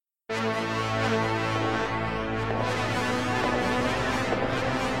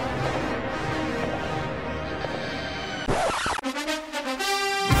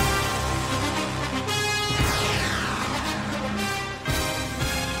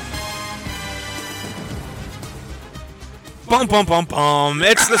Bum, bum, bum, bum.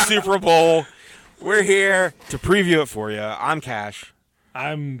 It's the Super Bowl. We're here to preview it for you. I'm Cash.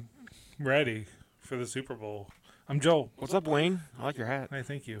 I'm ready for the Super Bowl. I'm Joel. What's up, Wayne? I like your hat. Hey,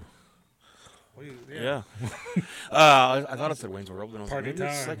 thank you. Yeah. I thought it said Wayne's World. And I was Party like, maybe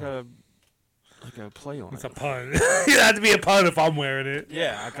it's time. like a play on It's it. a pun. It had to be a pun if I'm wearing it.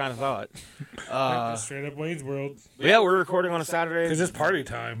 Yeah, I kind of thought. Just straight up Wayne's World. Yeah, we're recording on a Saturday. Because it's party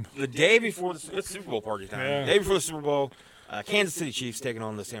time. The day before it's Super Bowl party time. Yeah. The day before the Super Bowl, Kansas City Chiefs taking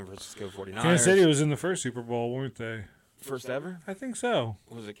on the San Francisco 49ers. Kansas City was in the first Super Bowl, weren't they? First ever? I think so.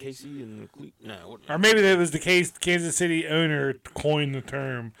 Was it KC and no? Or maybe that was the case. Kansas City owner coined the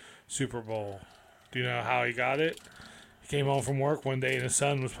term Super Bowl. Do you know how he got it? He came home from work one day and his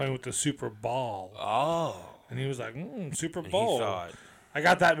son was playing with the Super Ball. Oh. And he was like, Super And Bowl. he thought, I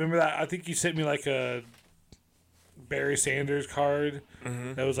got that. Remember that? I think you sent me like a Barry Sanders card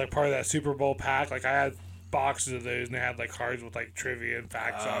that was like part of that Super Bowl pack. Like I had boxes of those and they had like cards with like trivia and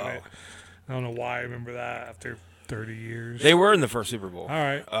facts on it. I don't know why I remember that after 30 years. they were in the first Super Bowl. All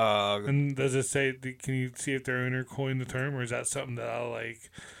right. And does it say, can you see if their owner coined the term or is that something that I'll like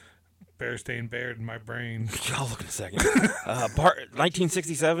bear stained bared in my brain? I'll look in a second.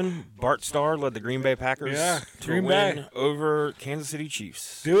 1967, Bart Starr led the Green Bay Packers to Green win Bay. over Kansas City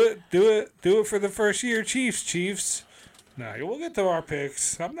Chiefs. Do it for the first year, Chiefs. Nah, we'll get to our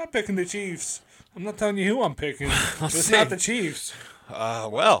picks. I'm not picking the Chiefs. I'm not telling you who I'm picking. It's see. not the Chiefs.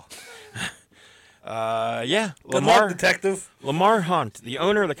 Yeah. Good luck, detective. Lamar Hunt, the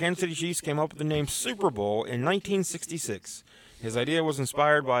owner of the Kansas City Chiefs, came up with the name Super Bowl in 1966. His idea was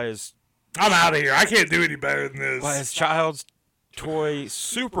inspired by his I'm out of here. I can't do any better than this. child's toy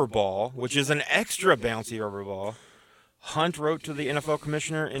Super Ball, which is an extra bouncy rubber ball. Hunt wrote to the NFL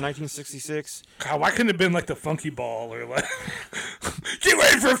commissioner in 1966. God, why couldn't it have been like the Funky Ball or like get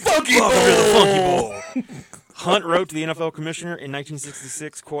ready for Funky Ball? Welcome to the Funky Ball. Hunt wrote to the NFL commissioner in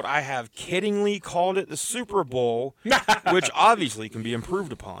 1966, quote, "I have kiddingly called it the Super Bowl, which obviously can be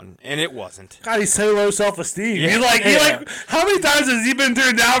improved upon." And it wasn't. God, he's so low self-esteem. Yeah. He like, how many times has he been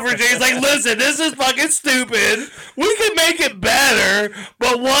turned down for Jay? He's like, listen, this is fucking stupid. We can make it better,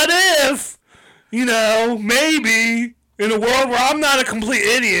 but what if, maybe in a world where I'm not a complete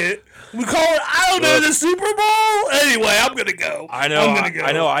idiot, we call it, I don't know, the Super Bowl? Anyway, I'm going to go. I know. I'm gonna go.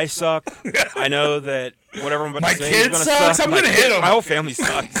 I know I suck. I know that whatever I'm about My to say kid is sucks? suck. I'm gonna hit him. My whole family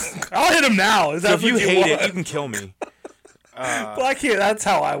sucks. I'll hit him now. Is So that if you what hate want? it, you can kill me. Well, I can't. That's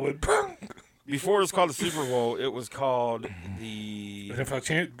how I would. Before it was called the Super Bowl, it was called the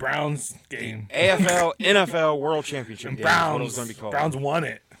Browns game. AFL NFL World Championship And game. Is what it was Browns, going to be called. Browns won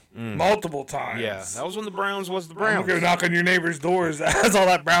it multiple times. Yeah, that was when the Browns was the I'm Browns. gonna go knock on your neighbor's doors that has all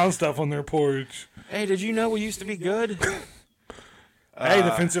that brown stuff on their porch. Hey, did you know we used to be good? Hey,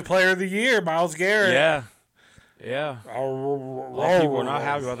 Defensive Player of the Year, Myles Garrett. Yeah. A lot Oh, of people are not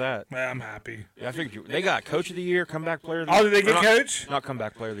happy about that. I'm happy. Yeah, I figured they got Coach of the Year, Comeback Player of the Year. Oh, did they get Or coach? Not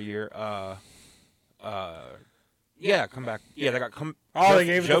Comeback Player of the Year. Yeah, comeback. Yeah, they got They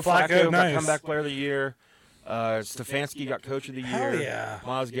gave it to Joe Flacco. Flacco Nice. got Comeback Player of the Year. Stefanski got Coach of the Year. Hell yeah.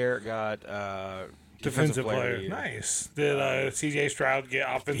 Myles Garrett got Defensive Player of Player. the Year. Nice. Did C.J. Stroud get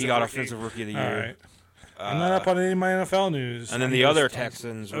offensive? He got rookie? Offensive Rookie of the All Year. right. I'm not up on any of my NFL news. And then I'm the just other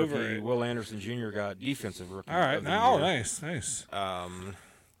Texans over rookie, it. Will Anderson Jr., got Defensive Rookie. All right. of the Now, Year. nice. Are Um,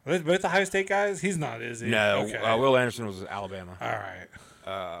 they both the Ohio State guys? He's not, is he? no, Okay. Will Anderson was Alabama. All right.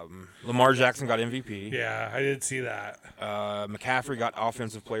 Lamar Jackson got MVP. Yeah, I did see that. McCaffrey got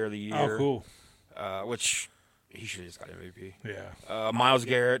Offensive Player of the Year. Oh, cool. Which he should have just got MVP. Yeah. Myles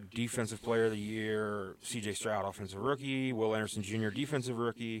Garrett, Defensive Player of the Year. C.J. Stroud, Offensive Rookie. Will Anderson Jr., Defensive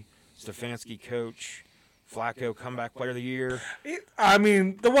Rookie. Stefanski, Coach. Flacco, Comeback Player of the Year. I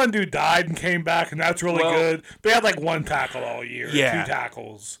mean, the one dude died and came back, and that's really Well, good. But he had like one tackle all year. Yeah. 2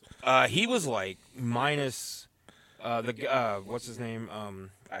 tackles. He was like minus what's his name?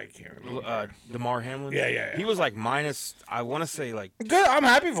 I can't remember. DeMar Hamlin. Yeah. He was like minus. I want to say like Good. I'm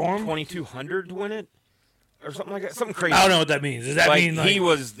happy for him. 2,200 to win it, or something like that. Something crazy. I don't know what that means. Does that mean like he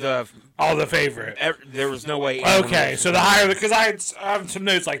was the? the favorite? There was no way. anyone Okay, else so would the win. higher because I have some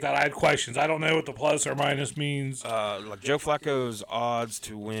notes like that. I had questions. I don't know what the plus or minus means. Like Joe Flacco's odds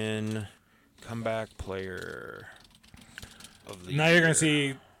to win Comeback Player of the Now Year. you're gonna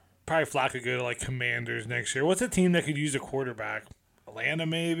see probably Flacco go to like Commanders next year. What's a team that could use a quarterback? Atlanta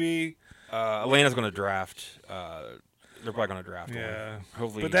maybe. Atlanta's going to draft. They're probably going to draft. Yeah. One.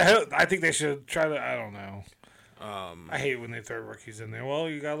 Hopefully. But I think they should try to. I don't know. I hate when they throw rookies in there. Well,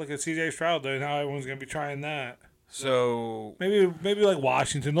 you gotta look at C.J. Stroud though. Now everyone's gonna be trying that. So Maybe like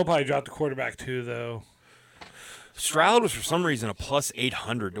Washington. They'll probably drop the quarterback too though. Stroud was for some reason a plus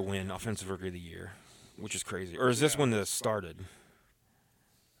 800 to win Offensive Rookie of the Year. which is crazy. Or is this when this started?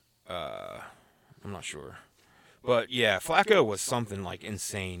 I'm not sure. But, yeah, Flacco was something, like,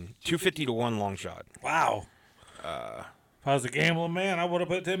 insane. 250 to 1 long shot. Wow. If I was a gambling man, I would have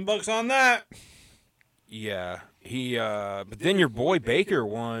put $10 on that. Yeah. But then your boy Baker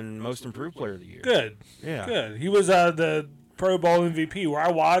won Most Improved Player of the Year. Good. Yeah. Good. He was the Pro Bowl MVP, where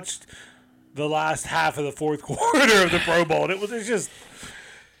I watched the last half of the fourth quarter of the Pro Bowl, and it's just,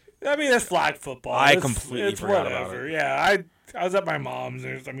 I mean, that's flag football. I completely forgot about it. Yeah, I was at my mom's.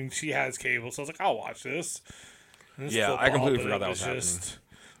 She has cable, so I was like, I'll watch this. Yeah, I completely forgot that was happening.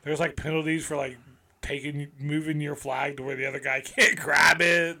 There's like penalties for like moving your flag to where the other guy can't grab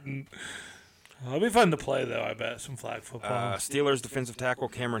it. And it'll be fun to play, though, I bet, some flag football. Steelers defensive tackle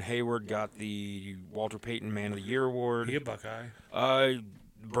Cameron Hayward got the Walter Payton Man of the Year award. He a Buckeye.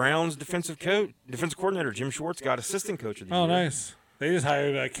 Browns defensive coordinator Jim Schwartz got assistant coach of the year. Oh, nice. They just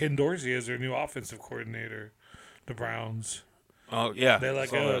hired Ken Dorsey as their new offensive coordinator, the Browns. Oh, yeah. They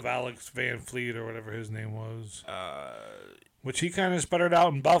let go of Alex Van Fleet or whatever his name was. Which he kind of sputtered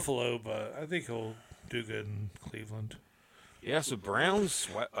out in Buffalo, but I think he'll do good in Cleveland. Yeah, so Browns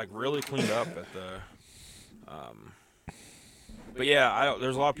really cleaned up at the. But yeah,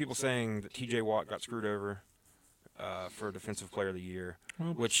 there's a lot of people saying that T.J. Watt got screwed over for Defensive Player of the Year.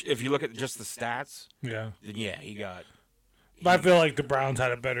 Which, if you look at just the stats, then yeah, he got. But I feel like the Browns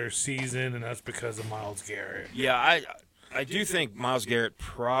had a better season, and that's because of Myles Garrett. Yeah, I do think Myles Garrett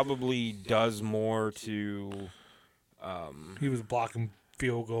probably does more to. He was blocking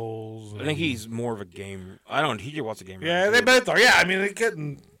field goals. I think he's more of a game. I don't know. T.J. Watt's a game. Yeah, they both are. Yeah, I mean, they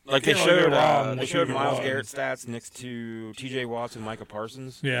couldn't. Like they showed Myles Garrett stats next to T.J. Watts and Micah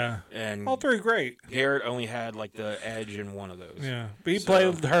Parsons. Yeah, and all three great. Garrett only had like the edge in one of those. Yeah, but he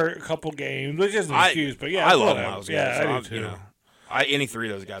played hurt a couple games, which isn't an excuse. But yeah, I love Myles Garrett. Yeah, I do too. You know, any three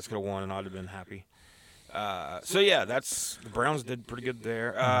of those guys could have won, and I'd have been happy. So yeah, the Browns did pretty good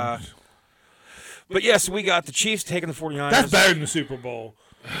there. But yes, we got the Chiefs taking the 49ers. That's better than the Super Bowl.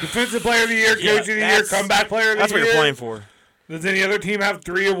 Defensive Player of the Year, Coach of the Year, Comeback Player of the Year. That's what you're playing for. Does any other team have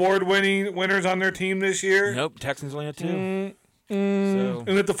 3 award-winning winners on their team this year? Nope, Texans only had 2. So. And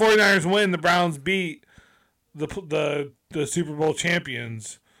if the 49ers win, the Browns beat the Super Bowl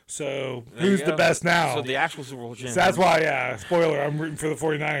champions. So who's the best now? So the actual Super Bowl champions. So that's why, spoiler, I'm rooting for the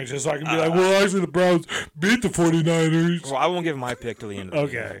 49ers just so I can be like, well, actually the Browns beat the 49ers. Well, I won't give my pick till the end of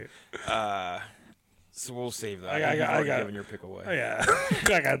the game. Okay. So we'll save that. I got giving your pick away. Oh, yeah.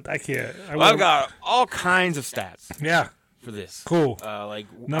 I can't. I've got all kinds of stats. Yeah. For this. Cool.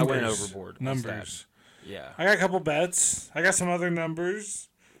 Numbers. I went overboard. Numbers. Yeah. I got a couple bets. I got some other numbers.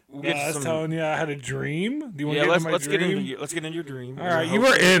 I was telling you I had a dream. Do you want to get into my dream? Let's get into your dream. All right, you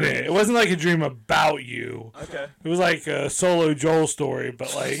were in it. It wasn't like a dream about you. Okay. It was like a solo Joel story,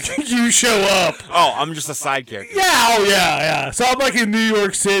 but like you show up. Oh, I'm just a side character. Yeah. Oh, yeah. So I'm like in New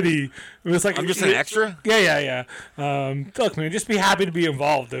York City. It was like I'm just an extra. Yeah. Look, man, just be happy to be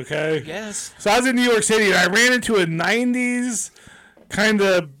involved, okay? Yes. So I was in New York City and I ran into a '90s kind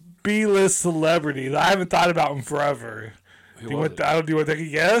of B-list celebrity that I haven't thought about in forever. Do you want to take a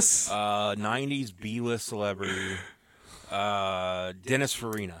guess? 90s B-list celebrity. Dennis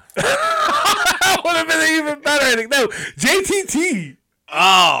Farina. That would have been even better. I think. No, JTT.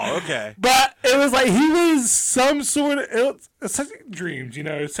 Oh, okay. But it was like he was some sort of... It's such dreams, you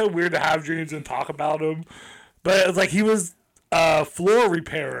know. It's so weird to have dreams and talk about them. But it's like he was a floor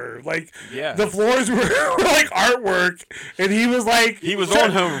repairer. Like, the floors were like artwork. And he was like... He was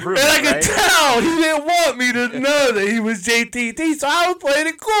on Home Improvement, and I could tell he didn't want me to know that he was JTT. So I was playing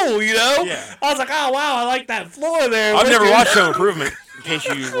it cool, you know? Yeah. I was like, oh, wow, I like that floor there. I've never watched Home Improvement. In case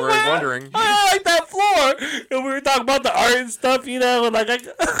you were wondering. I like that floor. And we were talking about the art and stuff, you know, and like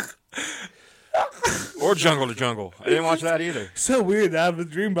or Jungle to Jungle. I didn't watch that either. So weird to have a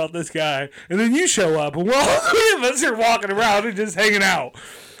dream about this guy. And then you show up and we're all 3 of us are walking around and just hanging out.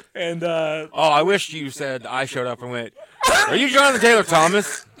 And I wish you said I showed up and went, are you Jonathan Taylor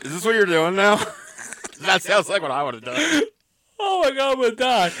Thomas? Is this what you're doing now? That sounds like what I would have done. Oh my God, I'm gonna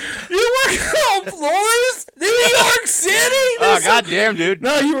die. You working on floors? New York City? Oh, goddamn, dude.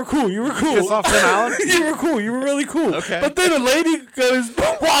 No, you were cool. You were cool. Piss off Finn Allen? You were cool. You were really cool. Okay. But then a lady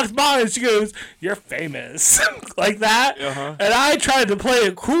walks by and she goes, you're famous. Like that. Uh-huh. And I tried to play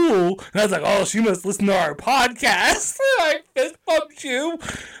it cool. And I was like, oh, she must listen to our podcast. I fist bumped you.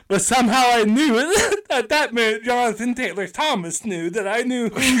 But somehow I knew that meant Jonathan Taylor Thomas knew that I knew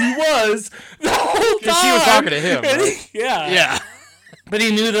who he was the whole time. Because she was talking to him, right? Yeah. Yeah. But he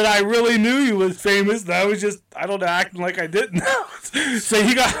knew that I really knew he was famous, and I was just, I don't know, acting like I didn't know. So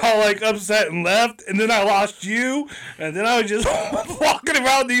he got all, like, upset and left, and then I lost you, and then I was just walking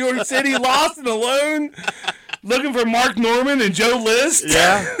around New York City, lost and alone, looking for Mark Norman and Joe List.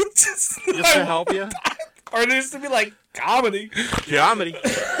 Yeah. just to help you? Or just to be like, comedy. Comedy.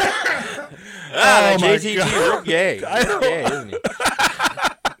 That JTT real gay. Real gay, isn't he?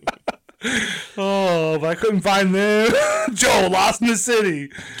 Oh, but I couldn't find them. Joe, Lost in the City.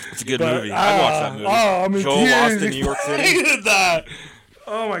 It's a good movie. I'd watch that movie. Oh, I'm in Joe tears. Lost in New York City. I hated that.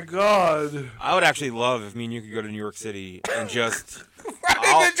 Oh, my God. I would actually love if me and you could go to New York City and just...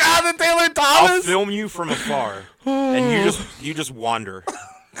 Right, Jonathan Taylor Thomas. I'll film you from afar, and you just wander,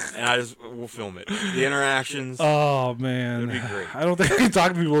 and we'll film it. The interactions. Oh, man. It'd be great. I don't think I can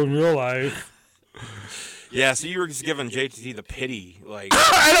talk to people in real life. Yeah, so you were just giving JTT the pity, like,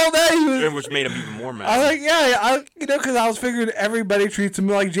 I don't know. which made him even more mad. I was like, because I was figuring everybody treats him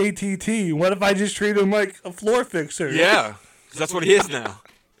like JTT. What if I just treat him like a floor fixer? Yeah, 'cause that's what he is now.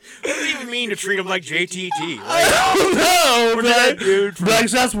 What does it even mean to treat him like JTT? Like, I don't know, what that dude from... Like,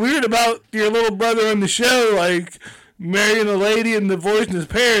 so that's weird about your little brother on the show, like, marrying a lady and divorcing his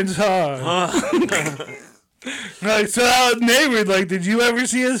parents, huh? Like, so I was neighbored, like, did you ever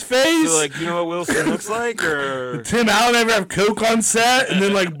see his face? So, like, you know what Wilson looks like, or... Did Tim Allen ever have coke on set, and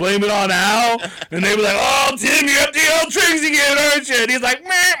then, like, blame it on Al? And they were like, oh, Tim, you're up to your old tricks again, aren't you? And he's like,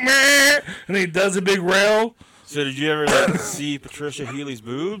 meh, meh. And he does a big rail. So did you ever, like, see Patricia Healy's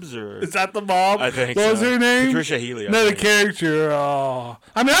boobs, or... Is that the mom? I think What was her name? Patricia Healy. No, the character. Oh.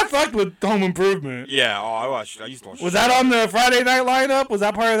 I mean, I fucked with Home Improvement. Yeah, I used to watch Was that on the Friday night lineup? Was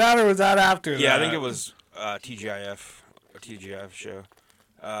that part of that, or was that after that? Yeah, I think it was TGIF, a TGIF show.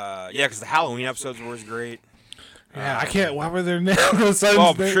 Yeah, because the Halloween episodes were always great. Yeah, I can't. What were their names?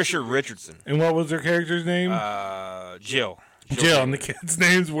 Patricia Richardson. And what was their character's name? Jill. Jill. And the kids'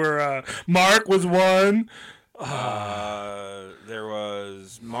 names were Mark was one. There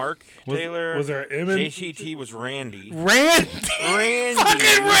was Mark Taylor. Was there Emmett? JTT was Randy. Randy.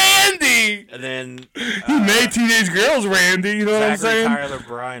 Fucking Randy. And then he made teenage girls Randy. You know what I'm saying? Tyler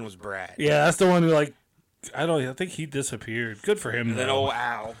Bryan was Brad. Yeah, that's the one who, like, I think he disappeared. Good for him. And then old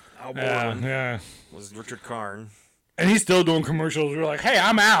Al Borland was Richard Karn. And he's still doing commercials. We're like, hey,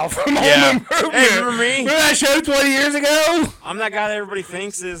 I'm Al from Home Improvement. Hey, remember me? Remember that show 20 years ago? I'm that guy that everybody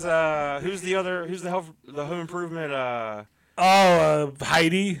thinks is who's the Home Improvement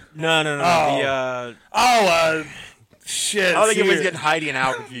Heidi? No. Shit. I think everybody's getting Heidi and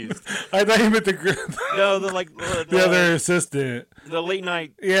Al confused. I thought you meant the the other assistant. The late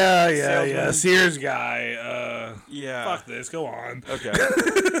night. Yeah. Sears guy. Yeah. Fuck this. Go on. Okay.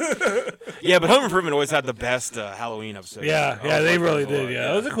 Yeah, but Home Improvement always had the best Halloween episodes. Yeah, they really did.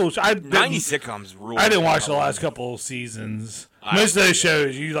 Yeah, it was a cool show. 90s sitcoms rule. I didn't watch the last couple seasons. Most of those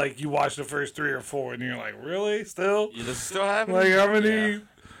shows, you watch the first 3 or 4, and you're like, really? Still? Does it still happen? Like, how many? Yeah.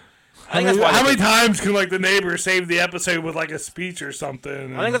 How many times can, like, the neighbor save the episode with, like, a speech or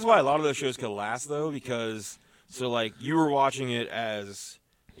something? I think that's why a lot of those shows could last, though, because, so, like, you were watching it as,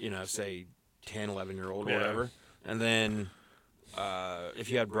 say, 10, 11-year-old or whatever, and then if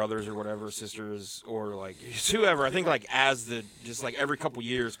you had brothers or whatever, sisters, or, like, whoever, I think, like, every couple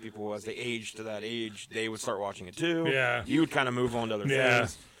years, people, as they aged to that age, they would start watching it, too. Yeah. You would kind of move on to other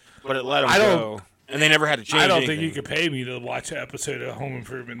things, but it let them go. And they never had to change anything. I don't anything. think you could pay me to watch an episode of Home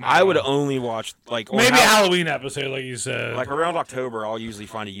Improvement now. I would only watch, like... Maybe a Halloween episode, like you said. Like, around October, I'll usually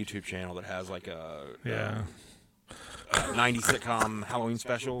find a YouTube channel that has, like, a 90s sitcom Halloween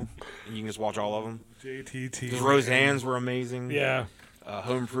special, and you can just watch all of them. JTT. The Roseanne's were amazing. Yeah.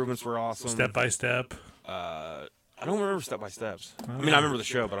 Home Improvements were awesome. Step by Step. I don't remember Step by Steps. I mean, I remember the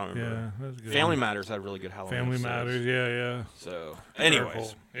show, but I don't remember. Yeah, that was good. Family Matters had really good Halloween Family episodes. Matters, yeah. So, anyways.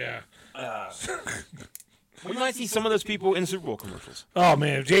 Purple. Yeah. We might see some of those people in Super Bowl commercials. Oh,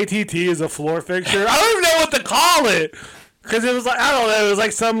 man. If JTT is a floor fixture, I don't even know what to call it. Because it was like, I don't know, it was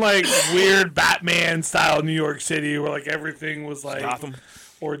like some like weird Batman style New York City where like everything was like Gotham.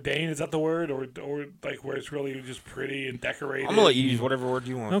 Ordained, is that the word? Or like where it's really just pretty and decorated? I'm going to let you use whatever word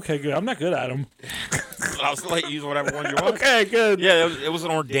you want. Okay, good. I'm not good at them. I was going to let you use whatever one you want. Okay, good. Yeah, it was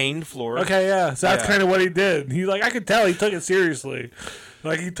an ordained floor. Okay, yeah. So that's kind of what he did. He like, I could tell he took it seriously.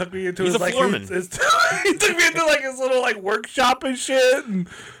 Like he took me into He's his a like foreman. he took me into like his little like workshop and shit, and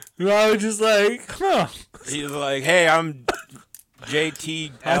I was just like, huh. He's like, hey, I'm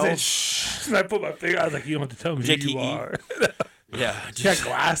JT. I said, shh. And I put my finger. I was like, you don't have to tell me JTE. who you are. Yeah, You got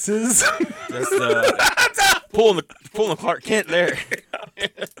glasses. Just pulling the Clark Kent there.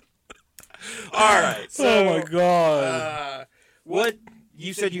 All right. So, oh my god. What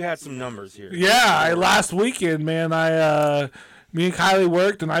you said you had some numbers here? Yeah, last weekend, man, I Me and Kylie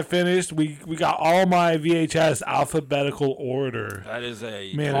worked, and I finished. We got all my VHS alphabetical order. That is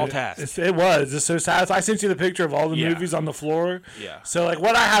a Man, tall task. It was. It's so sad. So I sent you the picture of all the movies on the floor. Yeah. So, like,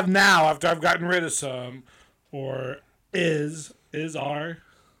 what I have now, after I've gotten rid of some, or are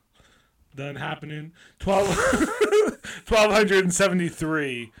done happening,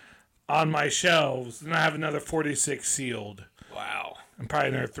 1,273 on my shelves, and I have another 46 sealed. Wow. And probably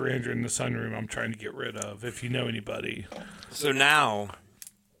another 300 in the sunroom I'm trying to get rid of, if you know anybody. So now...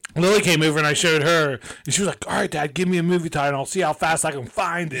 Lily came over and I showed her, and she was like, all right, Dad, give me a movie title and I'll see how fast I can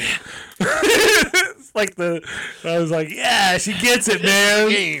find it. It's like I was like, yeah, she gets it, man.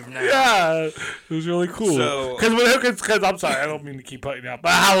 Game now. Yeah, it was really cool. Because I'm sorry, I don't mean to keep putting out,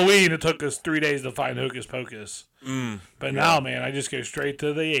 but Halloween, it took us 3 days to find Hocus Pocus. But now, man, I just go straight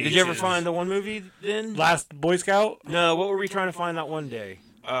to the 80s. Did you ever find the one movie then? Last Boy Scout? No, what were we trying to find that one day?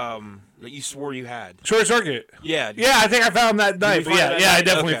 That you swore you had. Short Circuit. Yeah. Yeah, I think I found that night. But yeah, I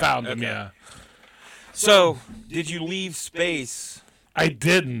definitely found them, yeah. So, did you leave space? I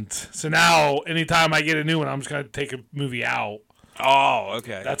didn't. So now, anytime I get a new one, I'm just going to take a movie out. Oh,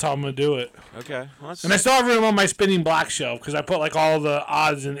 okay. That's how I'm going to do it. Okay. Well, and I still have room on my spinning black shelf because I put like all the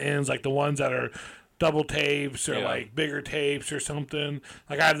odds and ends, like the ones that are double tapes or like bigger tapes or something.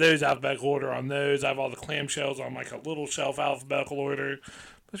 Like I have those alphabetical order on those. I have all the clamshells on like a little shelf alphabetical order.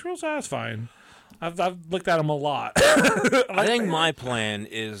 It's real satisfying. I've looked at them a lot. I think my plan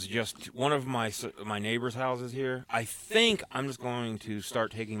is just one of my neighbors' houses here. I think I'm just going to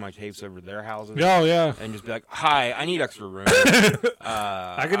start taking my tapes over to their houses. Oh, yeah. And just be like, hi, I need extra room.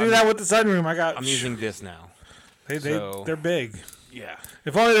 I could do that with the sunroom. I'm using this now. They're big. Yeah.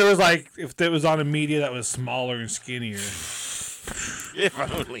 If only there was if it was on a media that was smaller and skinnier. If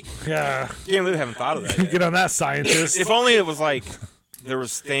only. Yeah. Can't believe I haven't thought of that yet. Get on that, scientist. If only it was like... There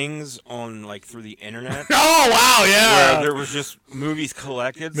was things on through the internet. Oh wow, yeah. Where there was just movies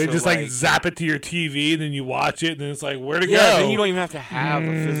collected. They just zap it to your TV, and then you watch it, and then it's like, where to go? Yeah, then you don't even have to have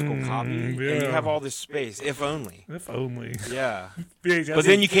a physical copy, yeah. and you have all this space. If only. If only. Yeah. But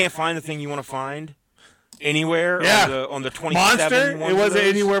then you can't find the thing you want to find anywhere. Yeah. On the 27 Monster, ones it wasn't of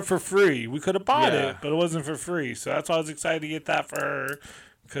those. anywhere for free. We could have bought it, but it wasn't for free. So that's why I was excited to get that for her.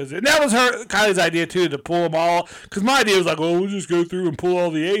 And that was Kylie's idea, too, to pull them all. Because my idea was like, well, we'll just go through and pull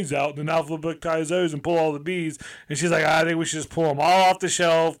all the A's out, and then alphabetize those and pull all the B's. And she's like, I think we should just pull them all off the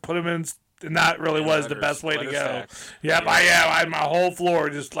shelf, put them in, and that really was the best way to go. Yep, I had my whole floor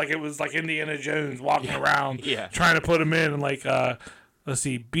just like it was like Indiana Jones walking around trying to put them in. And let's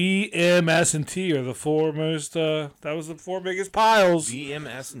see, B, M, S, and T are the four most, that was the four biggest piles. B, M,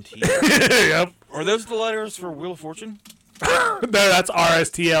 S, and T? Yep. Are those the letters for Wheel of Fortune? No, that's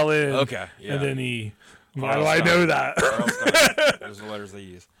RSTLN. Okay, yeah. And then E. Why do I know that? Those are the letters they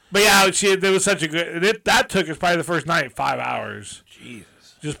use. But yeah, there was such a good... that took us probably the first night 5 hours.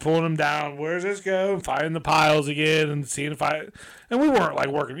 Jesus. Just pulling them down. Where does this go? And finding the piles again and seeing if I... And we weren't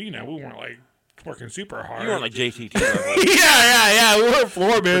working, we weren't working super hard. You weren't like JTT level. Yeah. We were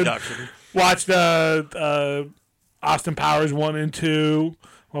floormen. Production. Watched Austin Powers 1 and 2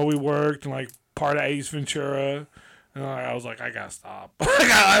 while we worked and part of Ace Ventura. And I was like, I gotta stop.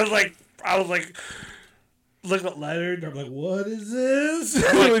 I was like, look at Leonard. And I'm like, what is this?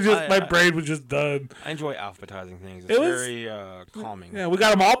 My brain was just done. I enjoy alphabetizing things. It's very calming. Yeah, we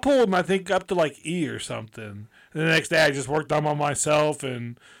got them all pulled, and I think up to E or something. And the next day, I just worked on them myself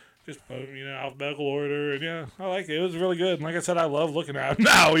and just put them, alphabetical order. And yeah, I like it. It was really good. And like I said, I love looking at them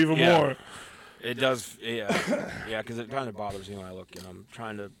now even more. It does, yeah, because it kind of bothers me when I look and I'm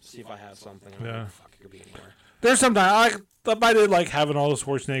trying to see if I have something. I'm like, fuck, it could be anywhere. There's sometimes I did having all the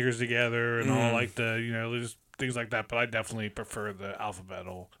Schwarzeneggers together and all there's things like that, but I definitely prefer the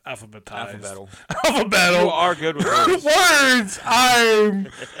alphabetized. Alphabetical. You are good with words.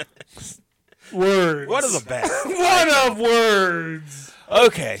 Words. What are the best? One of words.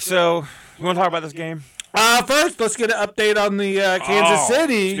 Okay, so you want to talk about this game? First, let's get an update on the Kansas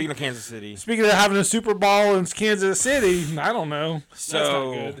City. Speaking of Kansas City. Speaking of having a Super Bowl in Kansas City, I don't know. So, that's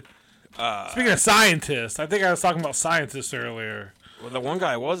not good. Speaking of scientists, I think I was talking about scientists earlier. Well, the one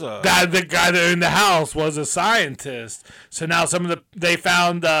guy was the guy that owned the house was a scientist. So now they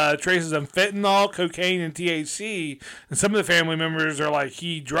found traces of fentanyl, cocaine, and THC, and some of the family members are like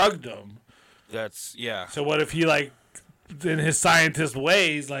he drugged them. So what if he in his scientist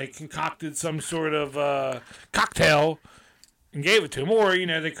ways concocted some sort of cocktail and gave it to him, or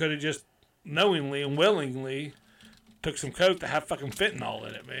they could have just knowingly and willingly took some coke that had fucking fentanyl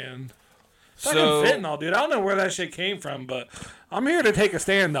in it, man. Fucking fentanyl, dude. I don't know where that shit came from, but I'm here to take a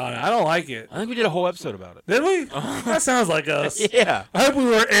stand on it. I don't like it. I think we did a whole episode about it. Did we? That sounds like us. Yeah. I hope we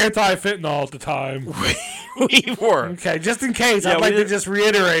were anti-fentanyl at the time. We were. Okay, just in case, Yeah, I'd like to just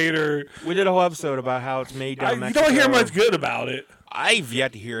reiterate or... We did a whole episode about how it's made down You Mexico. don't hear much good about it. I've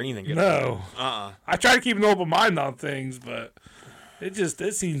yet to hear anything good. No. About it. I try to keep an open mind on things, but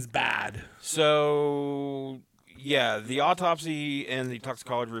it seems bad. So, yeah, the autopsy and the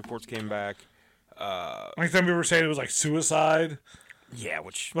toxicology reports came back. Like some people were saying it was like suicide. Yeah,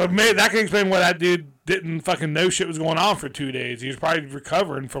 which... But maybe that can explain why that dude didn't fucking know shit was going on for 2 days. He was probably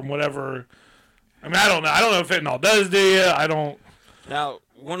recovering from whatever... I mean, I don't know. I don't know if fentanyl does do you. I don't... Now,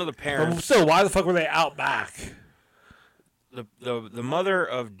 one of the parents... But still, why the fuck were they out back? The mother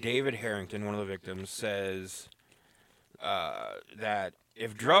of David Harrington, one of the victims, says that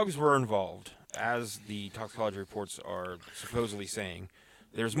if drugs were involved, as the toxicology reports are supposedly saying,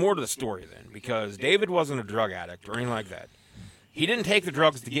 there's more to the story then, because David wasn't a drug addict or anything like that. He didn't take the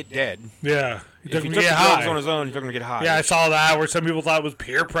drugs to get dead. Yeah. If he took the drugs on his own, he took them to get high. Yeah, I saw that where some people thought it was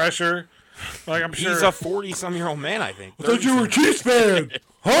peer pressure. Like, I'm sure. He's a 40-some-year-old man, I think. I thought you were a Chiefs fan.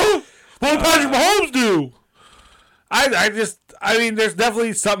 Huh? What did Patrick Mahomes do? I mean, there's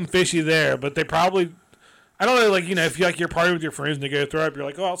definitely something fishy there, but they probably, I don't know, like, you know, if you're partying with your friends and they go throw up, you're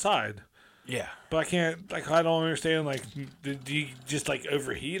like, go outside. Yeah. But I don't understand, like, did you just, like,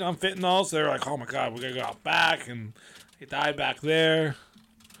 overheat on fentanyl? So they're like, oh my God, we gotta go out back, and he died back there.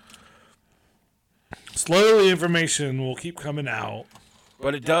 Slowly, information will keep coming out.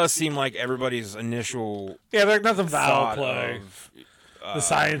 But it does seem like everybody's initial... Yeah, there's nothing foul play. Of, the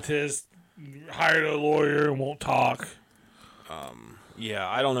scientist hired a lawyer and won't talk. Yeah,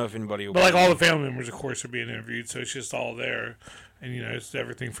 I don't know if anybody... But, like, all the family members, of course, are being interviewed, so it's just all there. And, you know, it's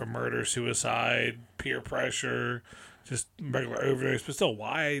everything from murder, suicide, peer pressure, just regular overdose. But still,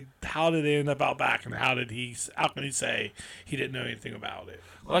 why? How did they end up out back? And how can he say he didn't know anything about it?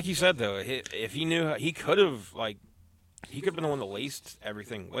 Like you said, though, if he knew, he could have, like, he could have been the one that laced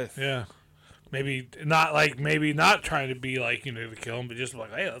everything with. Yeah. Maybe not trying to be, like, you know, to kill him, but just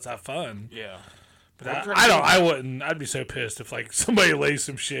like, hey, let's have fun. Yeah. But I wouldn't. I'd be so pissed if, like, somebody laced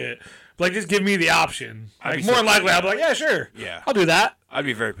some shit. Like, just give me the option. Like, more than likely, I'd be like, yeah, sure. Yeah. I'll do that. I'd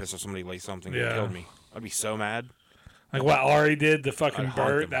be very pissed if somebody laced something and killed me. I'd be so mad. Like what Ari did, the fucking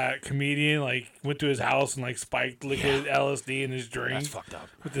Bert, that comedian, like, went to his house and, like, spiked liquid LSD in his drink. That's fucked up.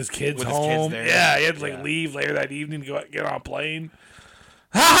 With his kids with home. His kids there. Yeah, he had to, like, leave later that evening to go get on a plane.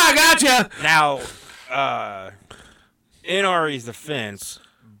 Ha ha, gotcha! Now, in Ari's defense,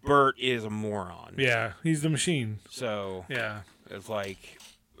 Bert is a moron. Yeah, he's the machine. So, yeah, it's like,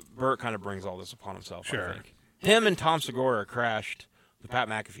 Bert kind of brings all this upon himself, sure. I think. Him and Tom Segura crashed the Pat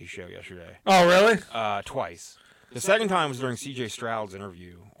McAfee show yesterday. Oh, really? Twice. The second time was during C.J. Stroud's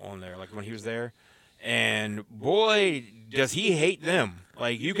interview on there, like when he was there. And, boy, does he hate them.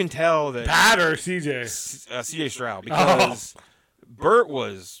 Like, you can tell that... Pat or C.J.? C.J. Stroud, because Bert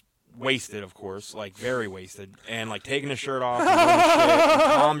was... wasted, of course, like very wasted, and like taking his shirt off. And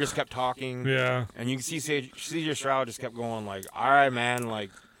Tom just kept talking. Yeah, and you can see C.J. Stroud just kept going like, "All right, man," like,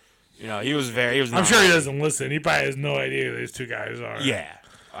 you know, he was. I'm sure he doesn't listen. He probably has no idea who those two guys are. Yeah,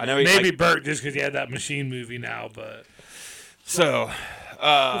 I know. Maybe Bert just because he had that Machine movie now, but so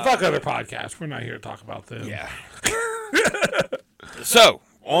fuck other podcasts. We're not here to talk about them. Yeah. So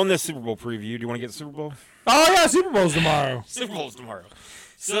on this Super Bowl preview, do you want to get the Super Bowl? Oh yeah, Super Bowl's tomorrow. Super Bowl's tomorrow.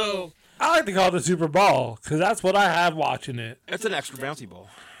 So I like to call it the Super Bowl because that's what I have watching it. It's an extra bouncy bowl.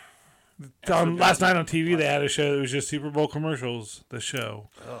 Last night on TV, they had a show that was just Super Bowl commercials. The show.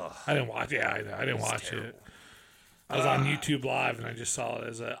 Ugh. I didn't watch. Yeah, I didn't watch it. I was on YouTube Live and I just saw it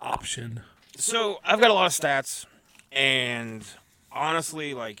as an option. So I've got a lot of stats, and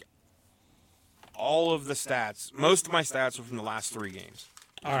honestly, like all of the stats, most of my stats are from the last 3 games.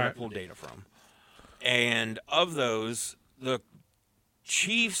 All right. I pulled data from, and of those, the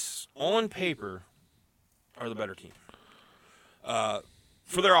Chiefs, on paper, are the better team.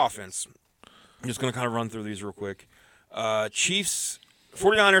 For their offense, I'm just going to kind of run through these real quick.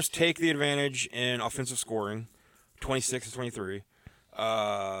 49ers take the advantage in offensive scoring, 26-23.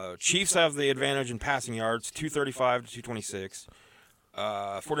 Chiefs have the advantage in passing yards, 235 to 226.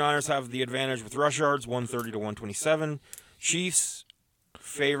 49ers have the advantage with rush yards, 130 to 127. Chiefs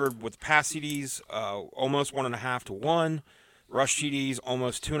favored with pass TDs, almost 1.5 to 1. Rush TDs,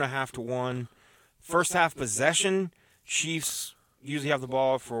 almost 2.5 to 1. First half possession, Chiefs usually have the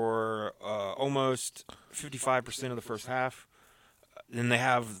ball for almost 55% of the first half. Then they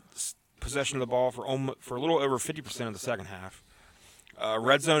have possession of the ball for a little over 50% of the second half.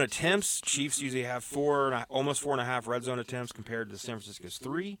 Red zone attempts, Chiefs usually have almost 4.5 red zone attempts compared to San Francisco's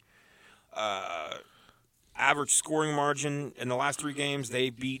 3. Average scoring margin in the last 3 games, they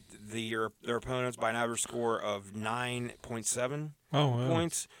beat their opponents by an average score of 9.7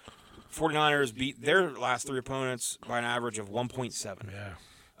 points. 49ers beat their last 3 opponents by an average of 1.7. Yeah.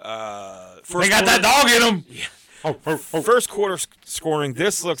 First They got that dog in them. Yeah. Oh. First quarter scoring.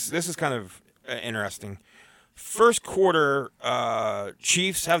 This is kind of interesting. First quarter,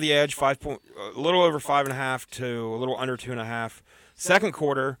 Chiefs have the edge, a little over 5.5 to a little under 2.5. Second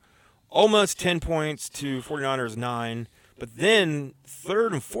quarter, almost 10 points to 49ers 9. But then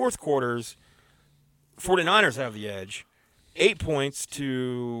third and fourth quarters, 49ers have the edge, 8 points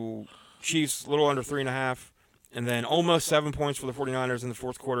to Chiefs, a little under 3.5. And then almost 7 points for the 49ers in the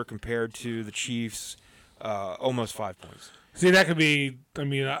fourth quarter compared to the Chiefs, almost 5 points. See, that could be,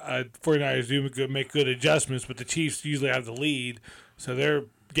 49ers do make good adjustments, but the Chiefs usually have the lead, so their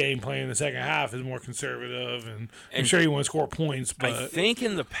game plan in the second half is more conservative, and I'm sure you want to score points, but I think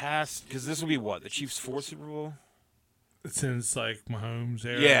in the past, because this will be the Chiefs' fourth Super Bowl? since, like, Mahomes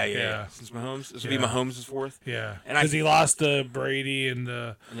era. Yeah. Since Mahomes. This will be Mahomes' fourth. Yeah, And because he lost to Brady and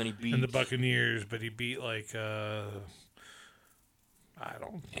then he beat... the Buccaneers, but he beat, He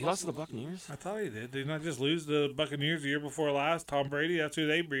lost to the Buccaneers? I thought he did. Did he not just lose the Buccaneers the year before last? Tom Brady? That's who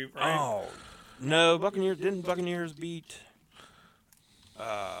they beat, right? Oh. No, didn't Buccaneers beat...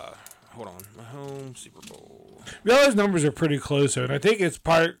 hold on. Mahomes, Super Bowl. All those numbers are pretty close, and I think it's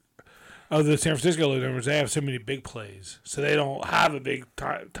part of the San Francisco numbers. They have so many big plays, so they don't have a big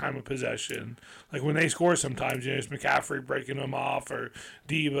time of possession. Like when they score sometimes, it's McCaffrey breaking them off or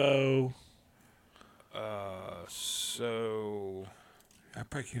Debo. So... I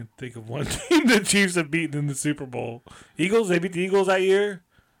probably can't think of one team the Chiefs have beaten in the Super Bowl. Eagles? They beat the Eagles that year?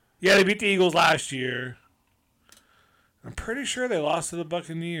 Yeah, they beat the Eagles last year. I'm pretty sure they lost to the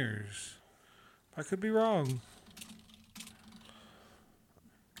Buccaneers. I could be wrong.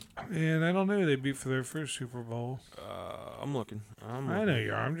 And I don't know who they beat for their first Super Bowl. I'm looking. I know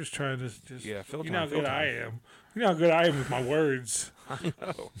you are. I'm just trying to Yeah, fill you time. know how good I am. You know how good I am with my words. I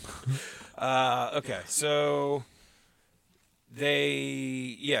know. Okay, so...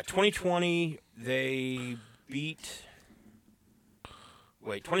 2020, they beat...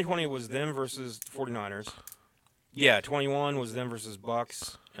 Wait, 2020 was them versus the 49ers. Yeah, 21 was them versus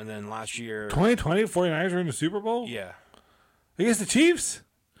Bucks. And then last year... 2020, 49ers were in the Super Bowl? Yeah. Against the Chiefs?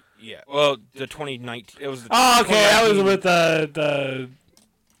 Yeah. Well, the 2019... It was the Oh, okay. That was with the...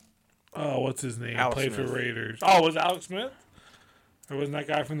 Oh, what's his name? Alex Played Smith. for Raiders. Oh, was it Alex Smith? Or wasn't that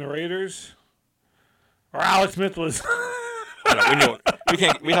guy from the Raiders? Or Alex Smith was... I don't know, we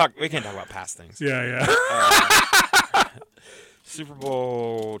can't talk about past things. Yeah. Super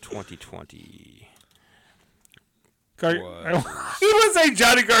Bowl 2020. He would say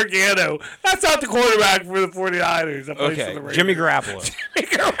Johnny Gargano. That's not the quarterback for the 49ers. That plays for the Raiders. Jimmy Garoppolo. Jimmy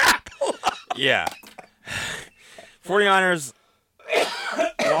Garoppolo. Yeah. 49ers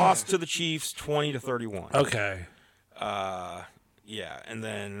lost to the Chiefs 20-31. Okay. Yeah, and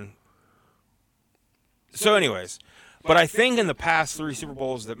then... So anyways... But I think in the past 3 Super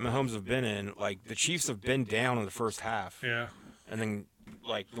Bowls that Mahomes have been in, like, the Chiefs have been down in the first half. Yeah. And then,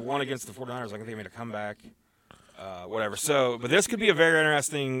 like, the one against the 49ers, I think they made a comeback. Whatever. So, but this could be a very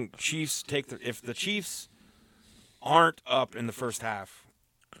interesting if the Chiefs aren't up in the first half,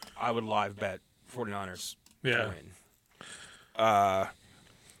 I would live bet 49ers to win.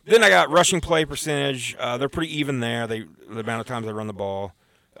 Then I got rushing play percentage. They're pretty even there. The amount of times they run the ball.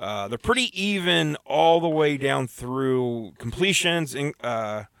 They're pretty even all the way down through completions,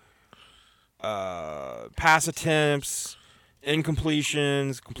 pass attempts,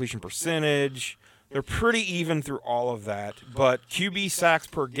 incompletions, completion percentage. They're pretty even through all of that. But QB sacks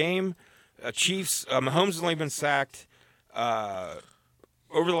per game, Chiefs, Mahomes has only been sacked over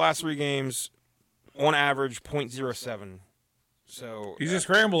the last 3 games on average 0.07. So he's a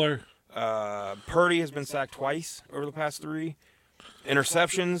scrambler. Purdy has been sacked twice over the past 3.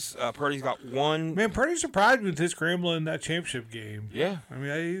 Interceptions, Purdy's got 1. Man, Purdy surprised me with his scrambling in that championship game. Yeah. I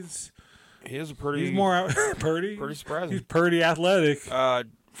mean, he's more Purdy. Pretty surprising. He's Purdy athletic.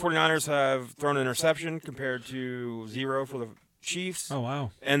 49ers have thrown an interception compared to 0 for the Chiefs. Oh, wow.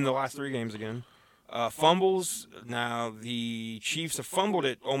 And the last 3 games again. Fumbles, now the Chiefs have fumbled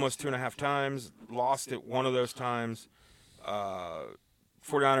it almost 2.5 times, lost it 1 of those times.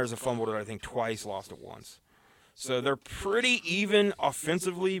 49ers have fumbled it, I think, twice, lost it once. So they're pretty even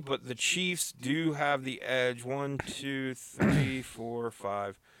offensively, but the Chiefs do have the edge. 1, 2, 3, 4,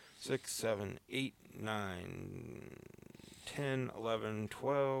 5, 6, 7, 8, 9, 10, 11,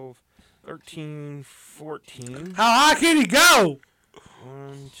 12, 13, 14. How high can he go?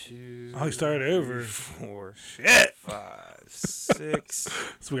 1, 2. Oh, he started over. 4. Shit. 5, 6.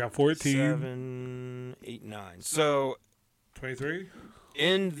 So we got 14. 7, 8, 9. So 23?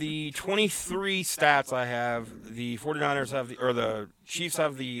 in the 23 stats I have, the 49ers the Chiefs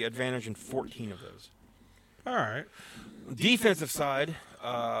have the advantage in 14 of those. All right. Defensive side,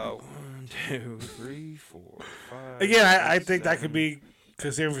 1, 2, 3, 4, 5. Again, I think that could be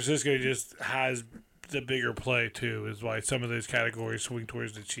because San Francisco just has the bigger play too. Is why some of those categories swing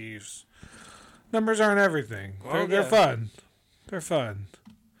towards the Chiefs. Numbers aren't everything. Well, They're fun. They're fun.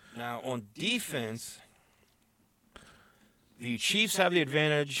 Now on defense, the Chiefs have the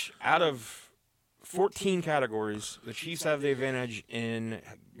advantage out of 14 categories. The Chiefs have the advantage in.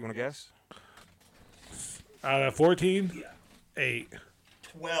 You want to guess? Out of 14? Yeah. 8.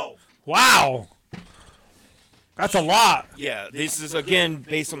 12. Wow. That's a lot. Yeah, this is again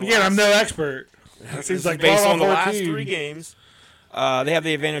based on the Again, last, I'm no expert. this seems is like based 12 on the on last 14. 3 games. They have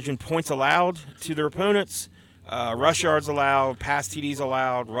the advantage in points allowed to their opponents, rush yards allowed, pass TDs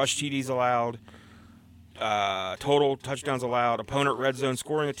allowed, rush TDs allowed, total touchdowns allowed, opponent red zone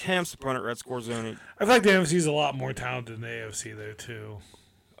scoring attempts, opponent red score zone. I feel like the NFC is a lot more talented than the AFC, though, too.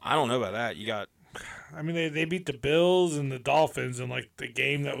 I don't know about that. You got I mean, they beat the Bills and the Dolphins in, like, the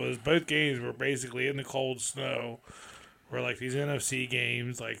game that was... Both games were basically in the cold snow. Where, like, these NFC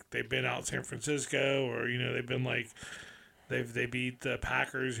games, like, they've been out San Francisco or, they've been, like... They beat the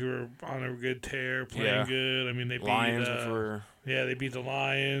Packers, who are on a good tear, playing good. I mean, they beat... Lions Yeah, they beat the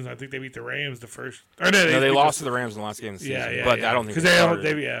Lions. I think they beat the Rams the first... No, they lost to the Rams in the last game of the season. Yeah, but I don't think because I don't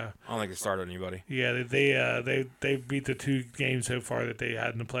think they started anybody. Yeah, they beat the 2 games so far that they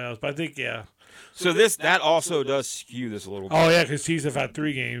had in the playoffs. But I think So that also does skew this a little bit. Oh yeah, because Chiefs have had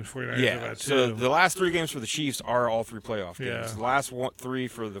 3 games. 49ers have had 2. So the last 3 games for the Chiefs are all 3 playoff games. Yeah. The last 3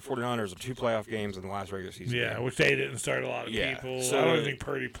 for the 49ers are 2 playoff games in the last regular season. Yeah, game. which they didn't start a lot of people. So, I don't think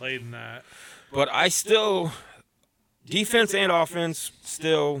Purdy played in that. But I still, defense and offense,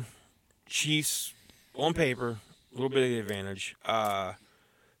 still Chiefs on paper, a little bit of the advantage.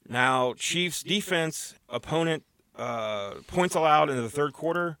 Now Chiefs defense, opponent points allowed in the third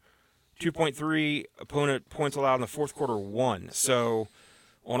quarter. 2.3 opponent points allowed in the fourth quarter, 1. So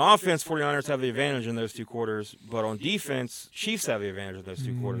on offense, 49ers have the advantage in those 2 quarters, but on defense, Chiefs have the advantage in those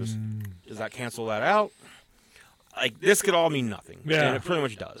 2 quarters. Does that cancel that out? Like, this could all mean nothing. Yeah. And it pretty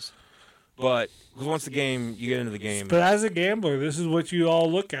much does. But because once you get into the game. But as a gambler, this is what you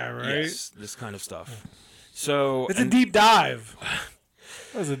all look at, right? Yes, this kind of stuff. So it's a deep dive.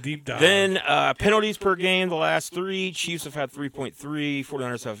 That was a deep dive. Then penalties per game, the last 3. Chiefs have had 3.3.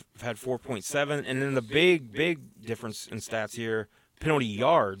 49ers have had 4.7. And then the big difference in stats here, penalty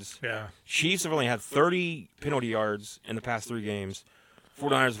yards. Yeah. Chiefs have only had 30 penalty yards in the past 3 games.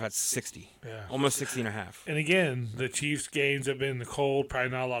 49ers have had 60. Yeah. Almost 60 and a half. And again, the Chiefs games have been in the cold,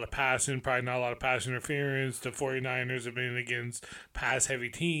 probably not a lot of passing, probably not a lot of pass interference. The 49ers have been against pass-heavy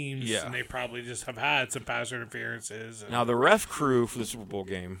teams, and they probably just have had some pass interferences. Now, the ref crew for the Super Bowl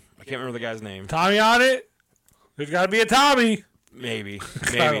game, I can't remember the guy's name. Tommy on it? There's got to be a Tommy. Maybe.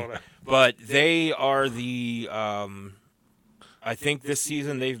 I don't know. But they are the I think this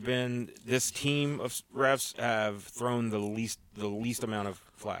season this team of refs have thrown the least amount of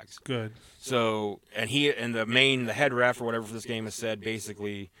flags. Good. So, and the head ref or whatever for this game has said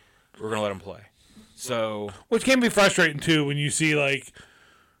basically we're going to let him play. So, which can be frustrating too when you see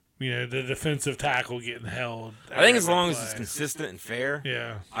the defensive tackle getting held. I think as long as it's consistent and fair,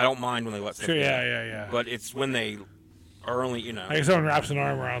 I don't mind when they let stuff go. Yeah. But it's when they are only, like if someone wraps an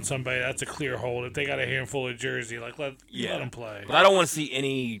arm around somebody, that's a clear hold. If they got a handful of jersey, let them play. But I don't want to see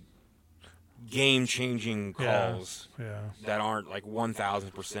any game-changing calls that aren't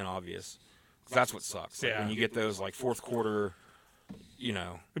 1,000% obvious. That's what sucks. When you get those fourth quarter,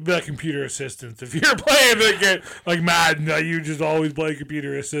 It'd be like computer assistants. If you're playing like Madden, you just always play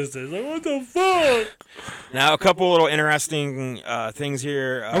computer assistants. Like, what the fuck? Now, a couple little interesting things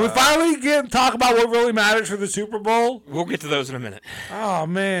here. Are we finally talk about what really matters for the Super Bowl? We'll get to those in a minute. Oh,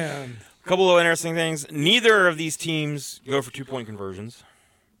 man. A couple little interesting things. Neither of these teams go for 2-point conversions.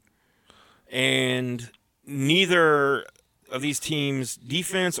 And neither of these teams,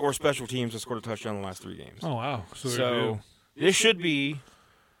 defense or special teams, have scored a touchdown in the last 3 games. Oh, wow. So this should be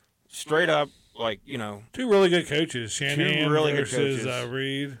straight up, 2 really good coaches. Shanahan versus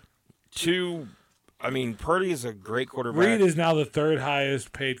Reed. Purdy is a great quarterback. Reed is now the 3rd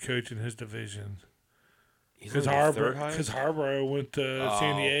highest paid coach in his division. Because Harborough went to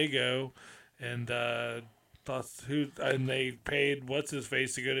San Diego, and they paid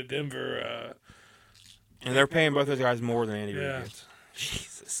what's-his-face to go to Denver. And they're paying both those guys more than Andy Reid gets.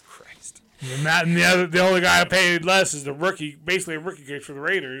 Jesus Christ. And the only guy I paid less is the rookie, basically a rookie coach for the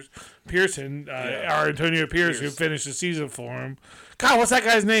Raiders, Pearson, Antonio Pierce, who finished the season for him. God, what's that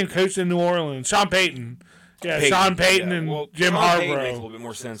guy's name? Coached in New Orleans, Sean Payton. Yeah, Sean Payton and Jim Sean Harbaugh. Payton makes a little bit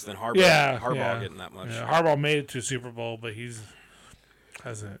more sense than Harbaugh. Harbaugh getting that much. Yeah, Harbaugh made it to the Super Bowl, but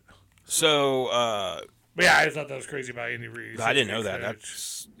hasn't. So, but yeah, I thought that was crazy about Andy Reid. I didn't know that.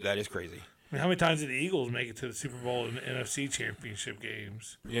 That is crazy. I mean, how many times did the Eagles make it to the Super Bowl and the NFC Championship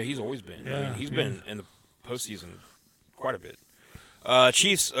games? Yeah, he's always been. Yeah, I mean, he's been in the postseason quite a bit.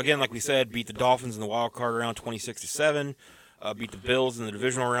 Chiefs, again, like we said, beat the Dolphins in the wild card round 26-7. Beat the Bills in the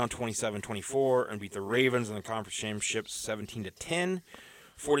divisional round 27-24, and beat the Ravens in the conference championships 17-10.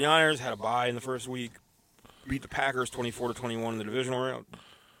 49ers had a bye in the first week. Beat the Packers 24-21 in the divisional round,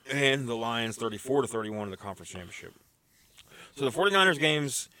 and the Lions 34-31 in the conference championship. So the 49ers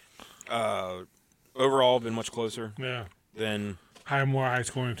games overall have been much closer. Yeah. Than more high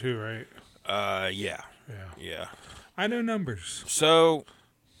scoring too, right? Yeah. I know numbers. So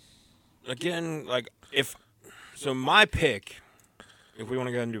again, my pick, if we want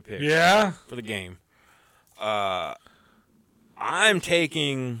to go ahead and do a pick, for the game, I'm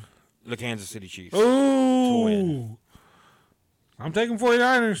taking the Kansas City Chiefs to win. I'm taking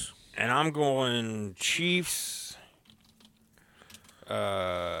 49ers. And I'm going Chiefs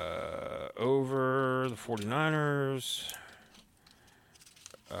over the 49ers,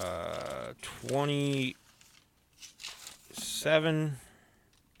 27-24.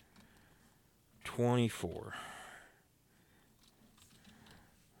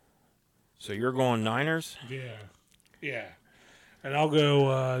 So you're going Niners? Yeah. And I'll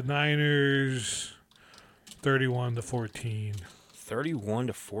go Niners 31-14.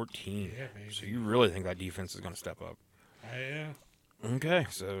 31-14. Yeah, baby. So you really think that defense is going to step up? Yeah. Okay,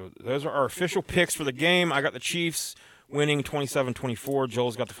 so those are our official picks for the game. I got the Chiefs winning 27-24.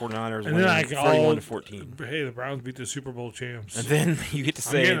 Joel's got the 49ers winning 31-14. Hey, the Browns beat the Super Bowl champs. And then you get to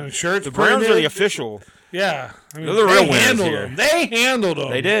say shirts the Browns are the official. Yeah. I mean, they're the real winners here. They handled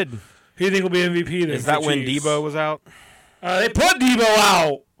them. They did. Who do you think will be MVP? Is that when Debo was out? They put Debo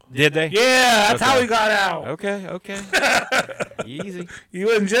out. Did they? Yeah, that's how he got out. Okay. Easy. He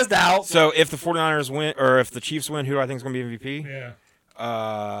wasn't just out. So if the 49ers win, or if the Chiefs win, who do I think is going to be MVP? Yeah.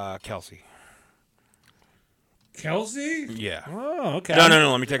 Kelsey. Kelsey? Yeah. Oh, okay.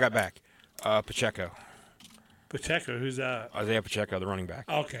 No. Let me take that back. Pacheco. Pacheco, who's that? Isaiah Pacheco, the running back.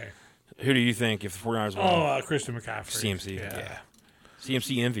 Okay. Who do you think if the 49ers win? Christian McCaffrey. CMC. Yeah.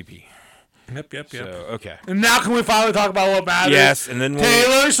 CMC MVP. Yep. So, okay. And now can we finally talk about what matters? Yes, and then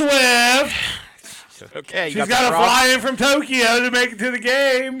Taylor Swift. Okay. She's got to fly in from Tokyo to make it to the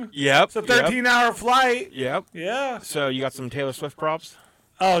game. Yep. It's a 13-hour flight. Yep. Yeah. So you got some Taylor Swift props?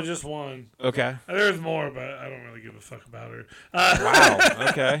 Oh, just one. Okay. There's more, but I don't really give a fuck about her. Wow.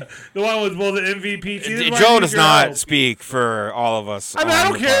 Okay. The one was the MVP. Joe does not speak for all of us. I mean, I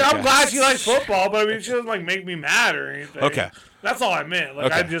don't care. I'm glad she likes football, but I mean, she doesn't make me mad or anything. Okay. That's all I meant.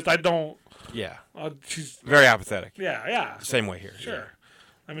 I don't. Yeah. She's very apathetic. Yeah. Same way here. Sure. Yeah.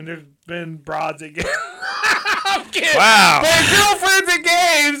 I mean, there's been broads at games. I'm kidding. Wow. Their girlfriends at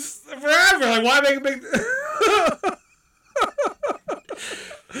games forever. Like, why make a big...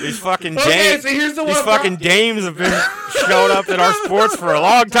 These fucking dames. So here's the one. These fucking dames have been showing up in our sports for a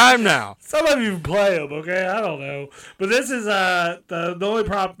long time now. Some of you play them, okay? I don't know, but this is the only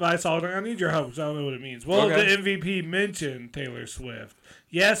prop I saw. I need your help. So I don't know what it means. Well, the MVP mentioned Taylor Swift.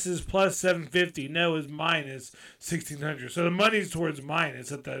 Yes is plus 750. No is minus 1,600. So the money's towards minus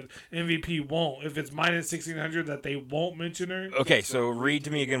that the MVP won't. If it's minus 1,600, that they won't mention her. Okay, so read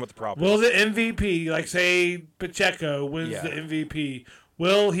to me again what the prop is. Will the MVP, like say Pacheco wins the MVP,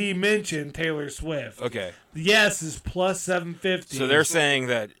 will he mention Taylor Swift? Okay. Yes is plus 750. So they're saying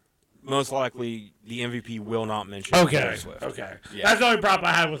that most likely the MVP will not mention Taylor Swift. Okay. Yeah. That's the only prop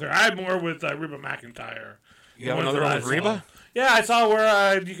I had with her. I had more with Reba McEntire. You have another one with Reba? Yeah, I saw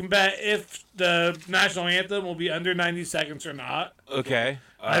where you can bet if the national anthem will be under 90 seconds or not. Okay.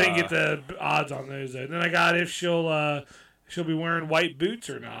 I didn't get the odds on those. Then I got if she'll be wearing white boots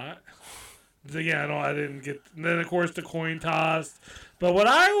or not. Again, I didn't get. And then of course the coin toss. But what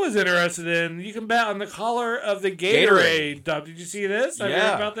I was interested in, you can bet on the color of the Gatorade. Did you see this? Have you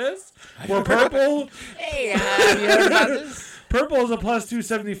heard about this? Where purple. Hey, have you heard about this? Purple is a plus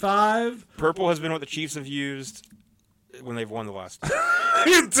 275. Purple has been what the Chiefs have used when they've won the last.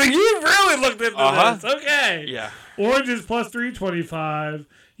 So you really looked into this. Okay. Yeah. Orange is plus 325.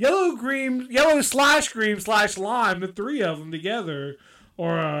 Yellow green / lime, the three of them together,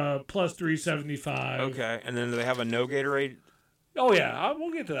 or plus 375. Okay. And then do they have a no Gatorade? Oh, yeah.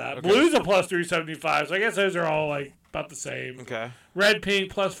 We'll get to that. Okay. Blue's a plus 375, so I guess those are all like about the same. Okay. Red,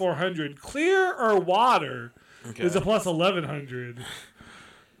 pink, plus 400. Clear or water is a plus 1,100.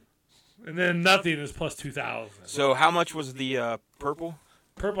 And then nothing is plus 2,000. So how much was the purple?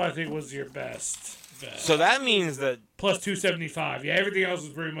 Purple, I think, was your best bet. So that means that Plus 275. Yeah, everything else is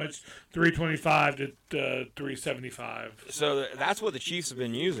pretty much 325 to 375. so that's what the Chiefs have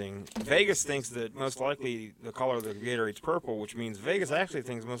been using. Vegas thinks that most likely the color of the Gatorade's purple, which means Vegas actually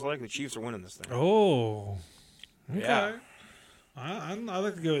thinks most likely the Chiefs are winning this thing. Oh, okay. Yeah. I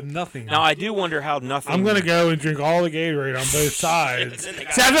like to go with nothing. Now I do wonder how nothing. I'm gonna go and drink all the Gatorade on both sides. See,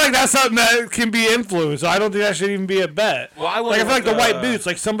 I feel like that's something that can be influenced. So I don't think that should even be a bet. Well, I feel like the white boots.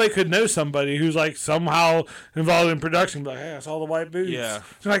 Like somebody could know somebody who's like somehow involved in production. Be like, hey, I saw the white boots. Yeah.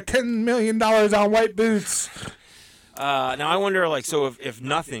 It's like $10 million on white boots. Now I wonder, like, so if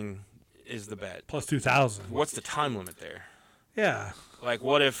nothing is the bet, Plus 2,000. what's the time limit there? Yeah. Like,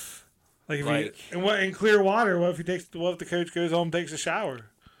 what if? Like if Like- in clear water, what if the coach goes home and takes a shower?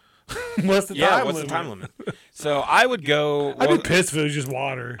 What's the Yeah, time what's limit? the time limit? So I would go. I'd be pissed if it was just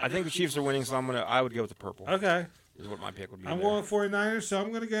water. I think the Chiefs are winning, so I would go with the purple. Okay. Is what my pick would be. I'm there. going 49ers, so I'm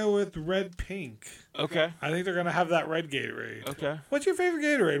going to go with red pink. Okay. I think they're going to have that red Gatorade. Okay. What's your favorite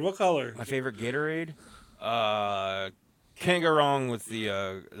Gatorade? What color? My favorite Gatorade. Can't go wrong with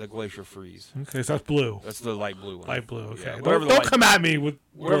the Glacier Freeze. Okay, so that's blue. That's the light blue one. Light blue, okay. Yeah, Don't come at me with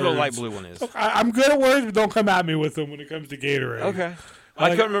whatever the words. light blue one is. I'm good at words, but don't come at me with them when it comes to Gatorade. Okay. I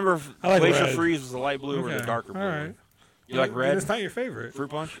like- couldn't remember if I like Glacier red. Freeze was the light blue or Okay, the darker blue. all right. One. You like red? It's not your favorite. Fruit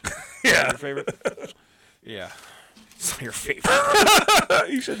punch? Yeah. Your favorite? Yeah. It's not your favorite.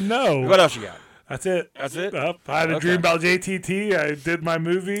 You should know. What else you got? That's it. That's it? I had a Okay. dream about JTT. I did my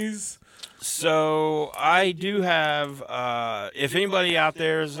movies. So I do have. If anybody out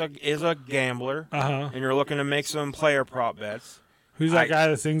there is a gambler Uh-huh. and you're looking to make some player prop bets, Who's that guy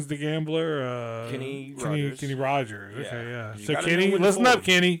that sings The Gambler? Kenny Rogers. Kenny Rogers. Yeah. Okay, yeah. You So gotta Kenny, know when to listen fold. up,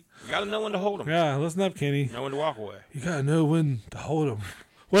 Kenny. you got to know when to hold them. Yeah, listen up, Kenny. Know when to walk away. You gotta know when to hold him.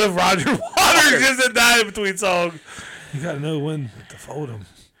 What if Roger Waters just said that in between songs? You gotta know when to fold him.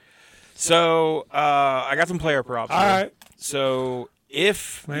 So I got some player props. All here. right. So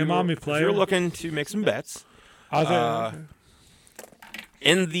if Lay 'em on me, if player. you're looking to make some bets, I'll say,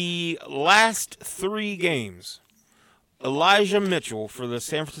 in the last 3 games, Elijah Mitchell for the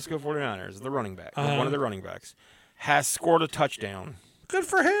San Francisco 49ers, the running back, one of the running backs, has scored a touchdown. good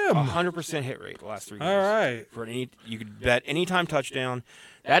for him. 100% hit rate the last 3 games. All right. For you could bet anytime touchdown.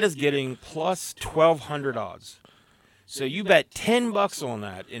 That is getting plus 1,200 odds. So you bet $10 on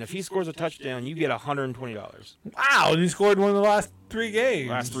that, and if he scores a touchdown, you get $120. Wow, and he scored one of the last 3 games.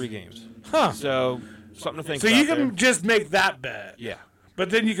 Last 3 games. Huh. So something to think So about you can there. just make that bet. Yeah. But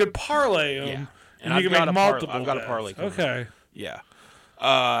then you could parlay them. Yeah. And, And you I've can got make a multiple I've got a bets. parlay coming. Okay. Yeah.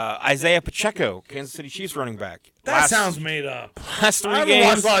 Isaiah Pacheco, Kansas City Chiefs running back. That sounds made up. Last 3 I haven't games,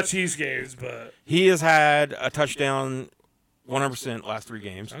 watched a lot of Chiefs games, but he has had a touchdown 100% last 3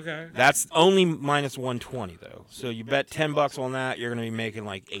 games. okay. That's only minus 120 though. So you bet $10 on that, you're going to be making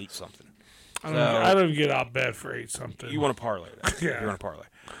like 8 something. I don't get out bed for 8 something. You want to parlay that? Yeah. You want to parlay.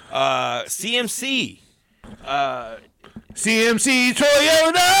 CMC. CMC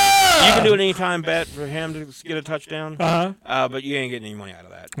Toyota! You can do an anytime bet for him to get a touchdown, Uh-huh. but you ain't getting any money out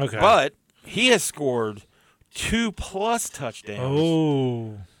of that. Okay. But he has scored 2+ touchdowns.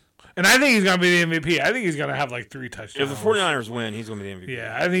 Oh. And I think he's going to be the MVP. I think he's going to have like 3 touchdowns. If the 49ers win, he's going to be the MVP.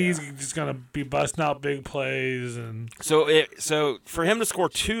 Yeah, I think he's just going to be busting out big plays. And So for him to score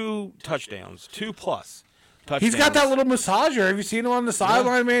 2 touchdowns, 2+ touchdowns. he's got that little massager. Have you seen him on the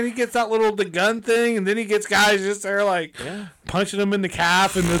sideline, man? He gets that the gun thing, and then he gets guys just there like punching him in the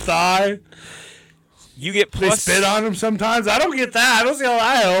calf and the thigh. You get They plus. spit on him sometimes. I don't get that. I don't see how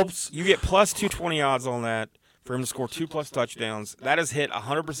that helps. You get plus 220 odds on that for him to score 2+ touchdowns. That has hit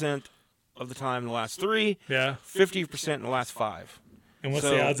 100% of the time in the last 3, Yeah. 50% in the last 5. And what's So-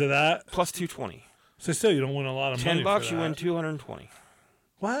 the odds of that? Plus 220. So still, you don't win a lot of money. $10, for you that. win 220.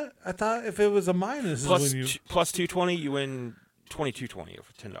 What? I thought if it was a minus, Plus, is when you. plus 220, you win 2220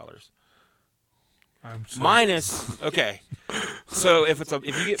 for $10. I'm sorry. Minus, okay. So if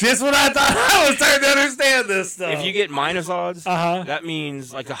you get Just when I thought I was starting to understand this stuff. if you get minus odds, Uh-huh. that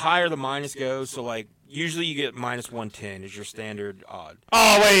means like the higher the minus goes. So like usually you get minus 110 is your standard odd.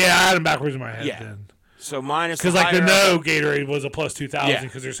 Oh wait, yeah, I had him backwards in my head Yeah. then. So minus Because like the higher- no Gatorade was a plus 2,000 Yeah.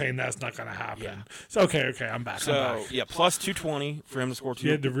 because they're saying that's not going to happen. Yeah. So okay, I'm back. So I'm back. yeah, plus 220 for him to score 2.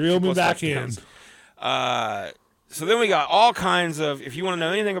 You had to reel me 2+ back in. touchdowns. So then we got all kinds of. If you want to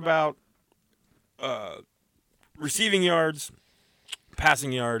know anything about receiving yards,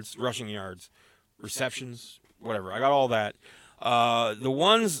 passing yards, rushing yards, receptions, whatever, I got all that. The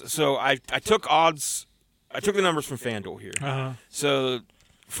ones. So I took odds. I took the numbers from FanDuel here. Uh-huh. So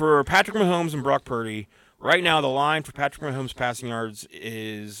for Patrick Mahomes and Brock Purdy, right now the line for Patrick Mahomes passing yards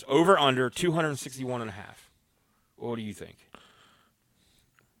is over under 261.5. What do you think?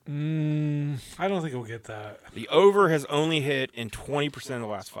 I don't think we'll get that. The over has only hit in 20% of the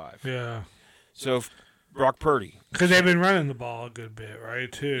last 5. Yeah. So if Brock Purdy. Because they've been running the ball a good bit,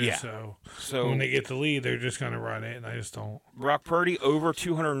 right, too? Yeah. So when they get the lead, they're just going to run it, and I just don't. Brock Purdy over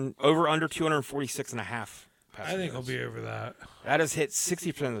under 246 and a half. I think he'll be over that. That has hit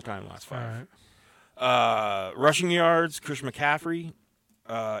 60% of the time in the last 5. All right. Rushing yards, Christian McCaffrey,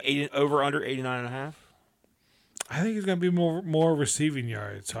 over under 89 and a half. I think he's going to be more receiving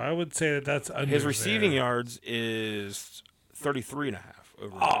yards, so I would say that's under. His receiving yards is 33 and a half.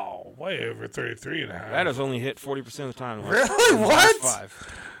 Over way over 33 and a half. That has only hit 40% of the time. Really? What?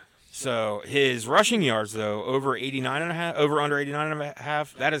 5. So his rushing yards, though, over 89 and a half, over under 89 and a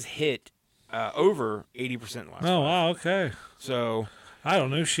half, that has hit over 80% in the last 5. Wow, okay. So I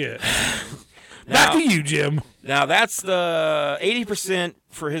don't know shit. Back to you, Jim. Now that's the 80%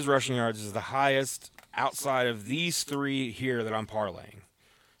 for his rushing yards is the highest outside of these 3 here that I'm parlaying.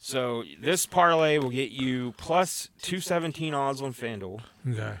 So this parlay will get you plus 217 odds on FanDuel.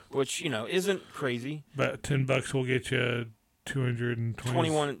 Okay. Which, isn't crazy. But $10 will get you 220. $10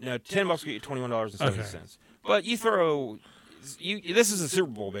 will get you $21.70. Okay. But this is a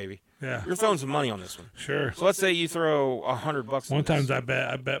Super Bowl, baby. Yeah. You're throwing some money on this one. Sure. So let's say you throw $100. One time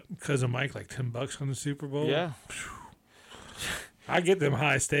I bet because of Mike like $10 on the Super Bowl. Yeah. I get them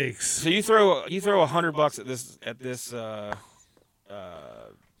high stakes. So you throw $100 at this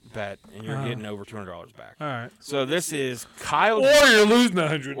bet, and you're getting over $200 back. All right. So this is Kyle. Or you're losing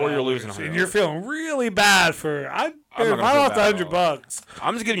 $100. Or you're losing $100. And you're feeling really bad for. I I'm lost $100.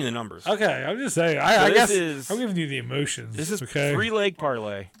 I'm just giving you the numbers. Okay, I'm just saying. I guess is, I'm giving you the emotions. This is okay? 3-leg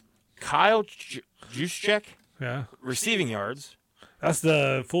parlay. Kyle Juszczyk, Yeah. receiving yards. That's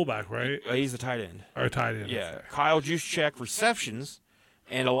the fullback, right? He's the tight end. Or tight end. Yeah. Kyle Juszczyk, receptions,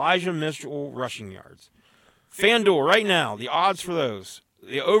 and Elijah Mitchell, rushing yards. FanDuel, right now, the odds for those.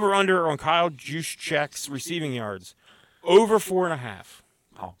 The over-under on Kyle Juszczyk's receiving yards, over 4.5.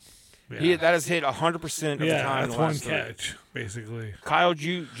 Oh. Yeah. That has hit 100% of the time. That's one catch, basically. Kyle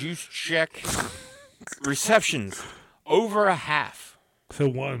Juszczyk, receptions, over a half. So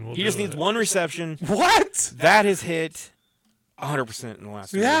one. He just needs one reception. What? That has hit 100% in the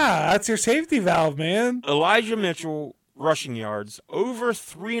last 3 years. That's your safety valve, man. Elijah Mitchell, rushing yards, over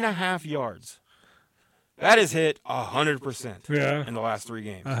 3.5 yards. That has hit 100% in the last 3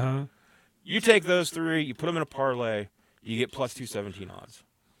 games. Uh-huh. You take those 3, you put them in a parlay, you get plus 217 odds.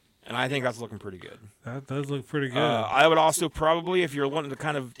 And I think that's looking pretty good. That does look pretty good. I would also probably, if you're wanting to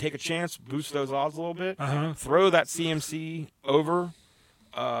kind of take a chance, boost those odds a little bit. Throw that CMC over.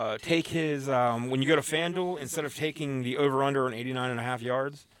 Take his, when you go to FanDuel, instead of taking the over-under on 89.5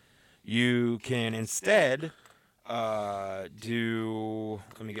 yards, you can instead do,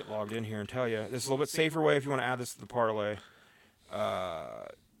 let me get logged in here and tell you. This is a little bit safer way if you want to add this to the parlay.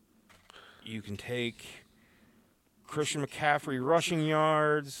 You can take Christian McCaffrey rushing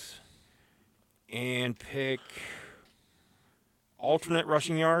yards and pick alternate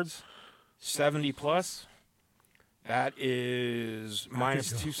rushing yards, 70 plus. That is minus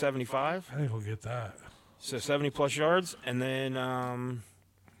 275. I think we'll get that. So 70 plus yards. And then,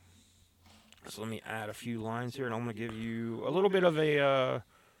 so let me add a few lines here, and I'm going to give you a little bit of a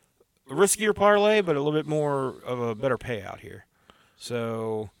riskier parlay, but a little bit more of a better payout here.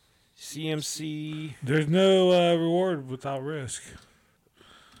 So CMC. There's no reward without risk.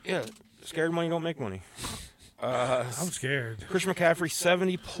 Yeah, scared money don't make money. I'm scared. Christian McCaffrey,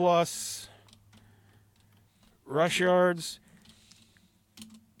 70 plus rush yards.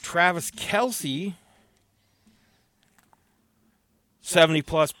 Travis Kelce, 70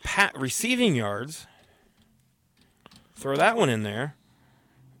 plus receiving yards. Throw that one in there.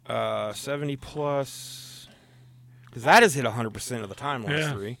 70 plus, because that has hit 100% of the time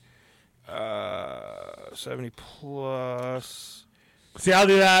last 3. 70 plus. See, I'll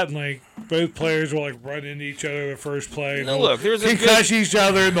do that, and like both players will like run into each other the first play. Now, look, there's a concussion each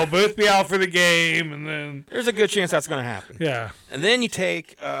other, and they'll both be out for the game, and then there's a good chance that's going to happen. Yeah. And then you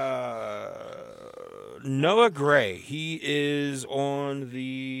take Noah Gray. He is on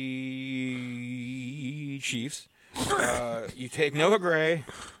the Chiefs. You take Noah Gray,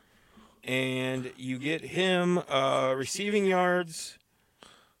 and you get him receiving yards.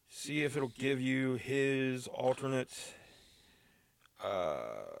 See if it'll give you his alternate.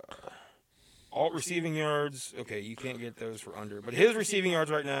 Alt receiving yards. Okay, you can't get those for under. But his receiving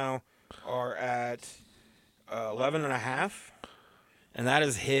yards right now are at 11.5. And that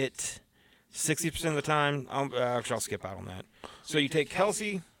is hit 60% of the time. Actually, I'll skip out on that. So you take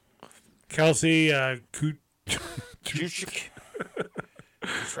Kelce. Juszczyk.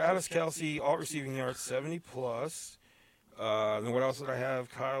 Travis Kelce, alt receiving yards, 70 plus. Then what else did I have?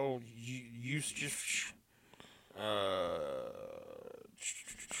 Kyle Juszczyk.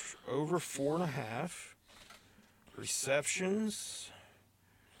 Over 4.5 receptions.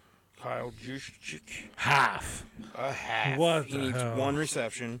 Kyle Juszczyk. Half. A half. What he the needs hell? 1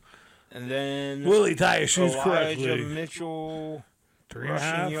 reception. And then Willie tie his shoes Elijah correctly. Mitchell. 3.5.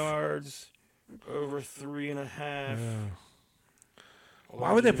 Rushing yards. Over 3.5. Yeah. Why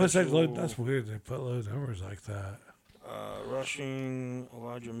Elijah would they put such low? Mitchell, That's weird. They put low numbers like that. Rushing,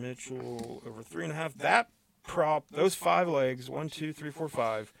 Elijah Mitchell, over 3.5. That prop, those 5 legs, 1, 2, 3, 4,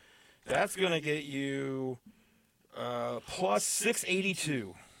 5, that's going to get you plus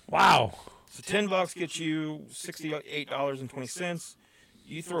 682. Wow. So $10 gets you $68.20.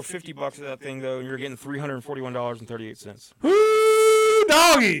 You throw $50 at that thing, though, and you're getting $341.38. Woo,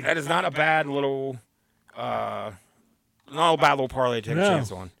 doggy. That is not a bad little, not a bad little parlay to take a chance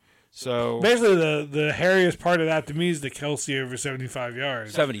on. So basically, the hairiest part of that to me is the Kelsey over 75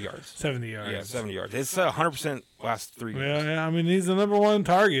 yards. 70 yards. 70 yards. Yeah, 70 yards. It's 100% last 3 games. Yeah, I mean, he's the number 1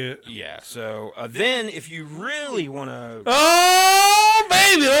 target. Yeah, so then if you really want to... Oh,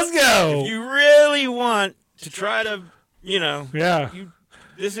 baby, let's go. If you really want to try to, Yeah.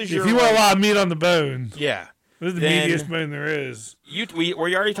 This is If your... you want a lot of meat on the bone, Yeah. this is the Then- meatiest bone there is. We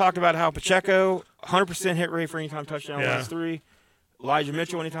already talked about how Pacheco, 100% hit rate for anytime touchdown Yeah. last 3. Elijah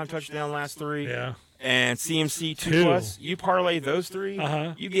Mitchell, anytime touchdown last 3. Yeah. And CMC 2 Two. plus. You parlay those 3,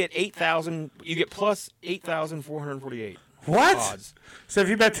 Uh-huh. you get 8,000. You get plus 8,448 What? odds. So if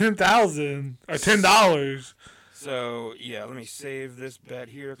you bet 10,000 or $10, So yeah, let me save this bet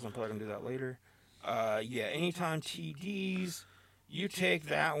here because I'm probably gonna do that later. Yeah, anytime TDs, you take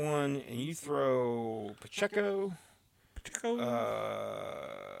that one and you throw Pacheco.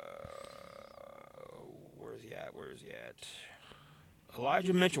 Where's he at?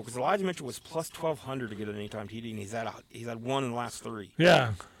 Elijah Mitchell, because Elijah Mitchell was plus 1,200 to get an anytime TD, and he's had 1 in the last 3.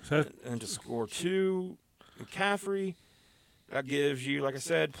 yeah. So And to score 2, McCaffrey, that gives you, like I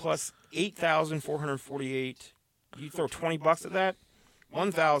said, plus 8,448. You throw $20 at that,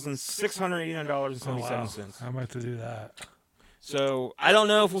 $1,689.77. I might have to do that. So I don't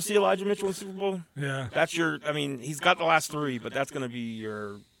know if we'll see Elijah Mitchell in the Super Bowl. Yeah. He's got the last 3, but that's going to be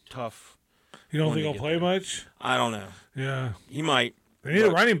your tough. You don't When think you he'll get play there. much? I don't know. Yeah. He might. They need a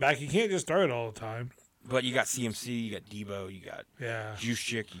But- running back. You can't just throw it all the time. But you got CMC, you got Debo, you got Yeah.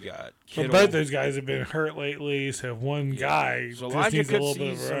 Juszczyk, you got But Kittle. both those guys have been hurt lately, so one guy So just Elijah needs a could little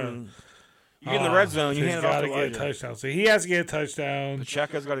see bit of a run. some. You get in the red zone, you he's hand it off got to to get a Elijah. touchdown. So he has to get a touchdown.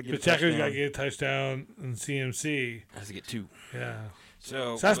 Pacheco's got to get a Pacheco's touchdown. got to get a touchdown, and CMC. Has to get 2. Yeah.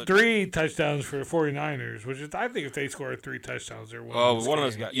 So So that's but- 3 touchdowns for the 49ers, which is, I think if they score 3 touchdowns, they're winning. Oh, this one of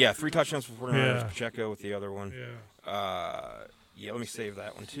those game. guys. Yeah, 3 touchdowns for 49ers. Yeah. Pacheco with the other one. Yeah. Yeah, let me save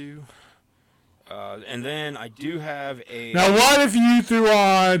that one too. And then I do have a. Now, what if you threw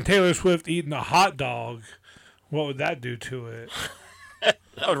on Taylor Swift eating a hot dog? What would that do to it? That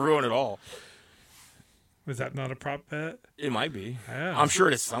would ruin it all. Is that not a prop bet? It might be. Yeah. I'm sure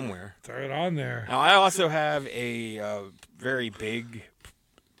it is somewhere. Throw it on there. Now, I also have a very big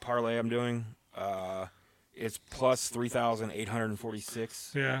parlay I'm doing. It's plus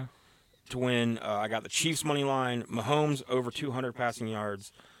 3,846 Yeah. to win. I got the Chiefs money line, Mahomes over 200 passing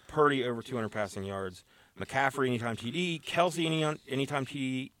yards, Purdy over 200 passing yards, McCaffrey anytime TD, Kelsey anytime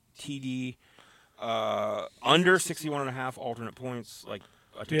TD, under 61.5 alternate points, like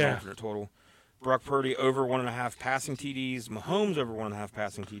a Yeah. alternate total. Brock Purdy over 1.5 passing TDs, Mahomes over 1.5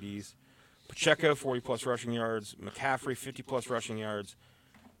 passing TDs, Pacheco 40+ rushing yards, McCaffrey 50+ rushing yards,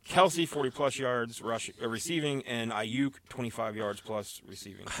 Kelsey 40+ yards receiving, and Ayuk 25 yards plus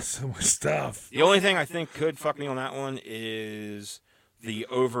receiving. So much stuff. The only thing I think could fuck me on that one is the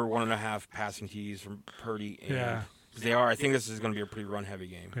over 1.5 passing TDs from Purdy. And Yeah. I think this is going to be a pretty run heavy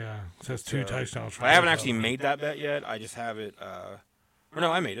game. Yeah. So that's 2 So, touchdowns. For I haven't both actually of them. made that bet yet. I just have it. Or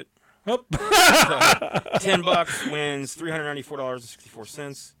no, I made it. Oh. $10 wins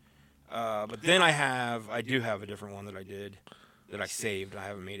 $394.64. But then I do have a different one that I did that I saved. I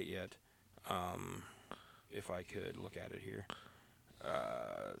haven't made it yet. If I could look at it here.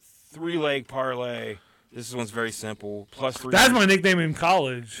 3-leg parlay. This one's very simple. Plus 3. That's my nickname in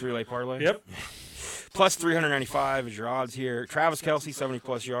college. 3-leg parlay. Yep. Plus 395 is your odds here. Travis Kelsey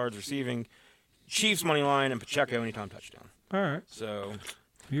 70+ yards receiving. Chiefs money line and Pacheco anytime touchdown. All right. So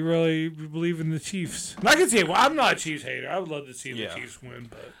You really believe in the Chiefs? And I can see it. Well, I'm not a Chiefs hater. I would love to see the Yeah. Chiefs win,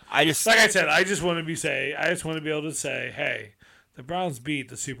 but I just like I said, I just want to be able to say, hey, the Browns beat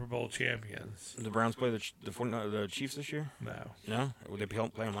the Super Bowl champions. the Browns play the Chiefs this year. No, No, would they play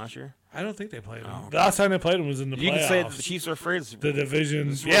them last year? I don't think they played them. Oh, okay. The last time they played them was in the playoffs. You can say the Chiefs are afraid. The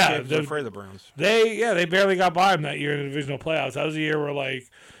divisions. Yeah, they're afraid of the Browns. They barely got by them that year in the divisional playoffs. That was the year where like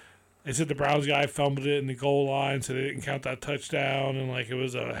they said the Browns guy fumbled it in the goal line, so they didn't count that touchdown, and like it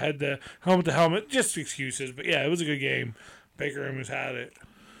was a helmet to helmet, just excuses. But yeah, it was a good game. Baker almost had it.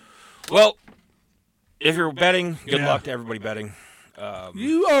 Well, if you're betting, good luck to everybody betting.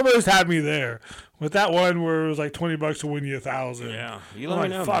 You almost had me there with that one where it was like $20 to win you 1,000. Yeah, you let me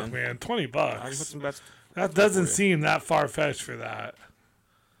know, fuck, man, $20. I can put some bets. That doesn't seem that far fetched for that.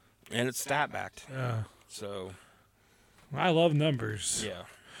 And it's stat backed. Yeah. So. I love numbers. Yeah.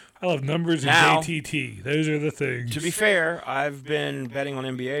 I love numbers and Now, JTT. Those are the things. To be fair, I've been betting on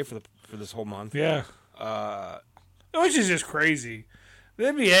NBA for this whole month. Yeah. Which is just crazy. The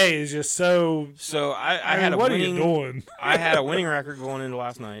NBA is just so. So I had a what winning. are you doing? I had a winning record going into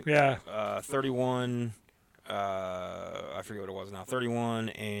last night. Yeah. 31. I forget what it was now. 31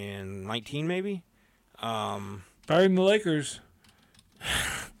 and 19 maybe. Better than the Lakers.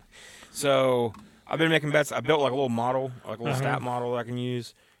 So I've been making bets. I built like a little model, like a little stat model that I can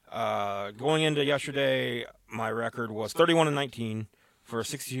use. Going into yesterday, my record was 31 and 19 for a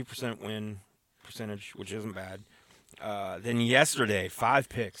 62% win percentage, which isn't bad. Then yesterday, 5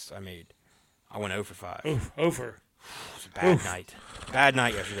 picks I made. I went 0 for 5. Oof, over. It was a bad night. Bad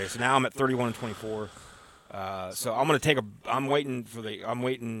night yesterday. So now I'm at 31 and 24. So I'm gonna take a. I'm waiting.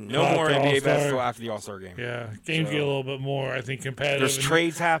 No more NBA bets until after the All-Star game. Yeah, games get a little bit more, I think, competitive. There's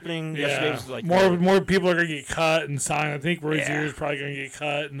trades happening. Yeah, was like more people are gonna get cut and sign. I think Rozier's probably gonna get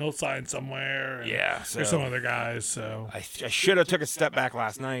cut and they'll sign somewhere. And So there's some other guys. So I should have took a step back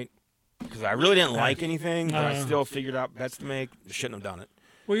last night because I really didn't like anything, but I still figured out bets to make. Shouldn't have done it.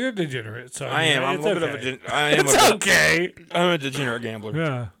 Well, you're a degenerate, so I am. I'm a little bit of a. It's okay. I'm a degenerate gambler.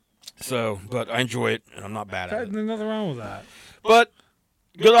 Yeah. So, but I enjoy it, and I'm not bad at it. There's nothing wrong with that. But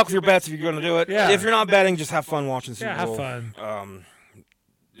good luck with your bets if you're going to do it. Yeah. If you're not betting, just have fun watching Super Bowl. Yeah, have fun.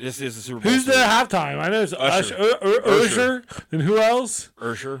 This is the Super Bowl. Who's the halftime? I know it's Usher. And who else?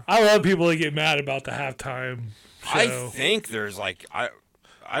 Usher. I love people that get mad about the halftime show. I think there's like I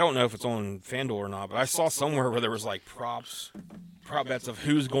don't know if it's on FanDuel or not, but I saw somewhere where there was like prop bets of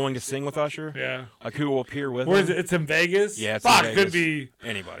who's going to sing with Usher. Yeah. Like who will appear with Where him. is it? It's in Vegas? Yeah, it's Fuck, in Vegas. could be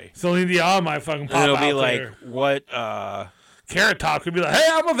anybody. Celine Dion might fucking pop And it'll out be like there. what Carrot Top could be like, hey,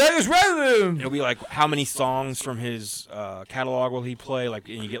 I'm a Vegas resident. it'll be like how many songs from his catalog will he play? Like,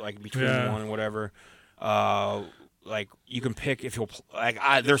 and you get like between one and whatever. Like you can pick if he'll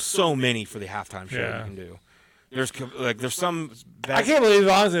there's so many for the halftime show you can do. There's some. I can't believe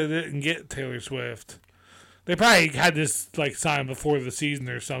honestly they didn't get Taylor Swift. They probably had this like signed before the season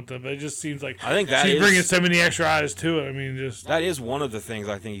or something, but it just seems like I think that she's is, bringing so many extra eyes to it. I mean, just that is one of the things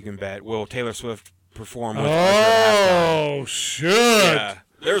I think you can bet. Will Taylor Swift perform with Usher at halftime? Shit! Yeah,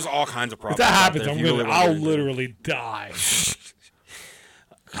 there's all kinds of problems. If that happens, I'll literally die.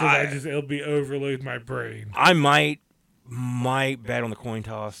 Because it'll be overload my brain. I might bet on the coin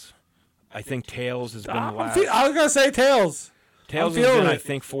toss. I think tails has been the last. I was gonna say tails. Tails has been, I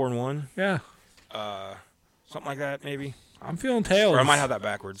think, 4-1. Yeah. Something like that, maybe. I'm feeling tails. Or I might have that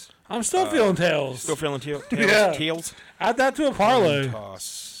backwards. I'm still feeling tails. Still feeling tails? Yeah. Tails? Add that to a parlay. Coin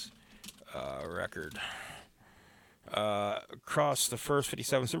toss record. Across the first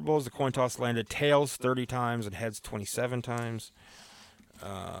 57 Super Bowls, the coin toss landed tails 30 times and heads 27 times.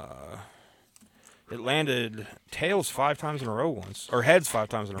 It landed tails 5 times in a row once. Or heads 5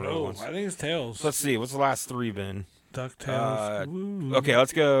 times in a row once. I think it's tails. So let's see. What's the last 3 been? DuckTales. Okay,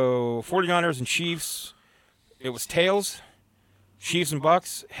 let's go 49ers and Chiefs. It was tails. Chiefs and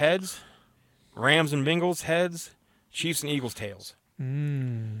Bucks, heads. Rams and Bengals, heads. Chiefs and Eagles, tails.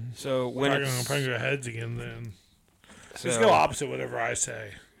 So when I'm probably go heads again then. Let's go opposite whatever I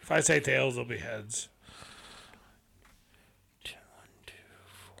say. If I say tails, it'll be heads. 1, 2,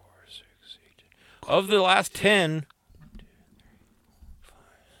 4, 6, 8. Of the last 10,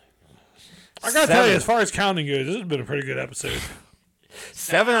 I gotta tell you, as far as counting goes, this has been a pretty good episode.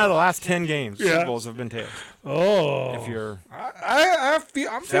 7 out of the last 10 games, Super Bowls have been tails. Oh, If you're I'm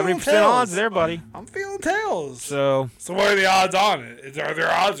feeling 70% tails. odds there, buddy. I'm feeling tails. So what are the odds on it? Are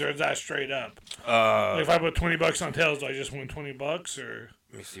there odds, or is that straight up? Like if I put $20 on tails, do I just win $20, or?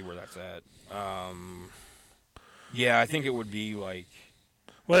 let me see where that's at. Yeah, I think it would be like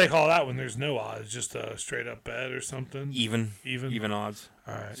What do they call that when there's no odds? Just a straight up bet or something? even Even odds.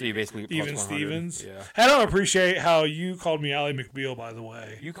 All right. So you basically get Even plus 100. Stevens? Yeah. I don't appreciate how you called me Ally McBeal, by the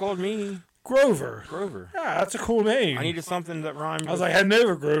way. You called me Grover. Grover. Yeah, that's a cool name. I needed something that rhymed. I was like, heading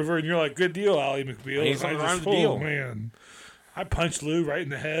over, Grover, and you're like, good deal, Ally McBeal. I need And something just rhymes with deal. man. I punched Lou right in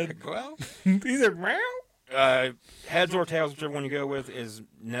the head. well, He said, meow. Heads or tails, whichever one you go with, is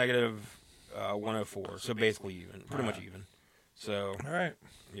negative 104. So basically even, pretty much even. So All right.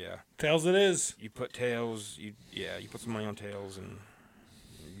 yeah, Tails it is. you put tails. You put some money on tails, and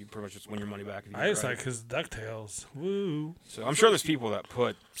you pretty much just win your money back. If you I get just right. like his DuckTales. Woo. So I'm sure there's people that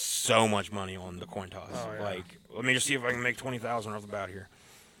put so much money on the coin toss. Oh, yeah. Like, let me just see if I can make 20,000 off the bat here.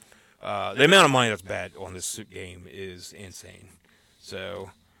 The amount of money that's bet on this game is insane. So,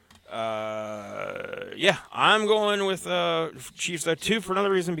 yeah, I'm going with Chiefs though too for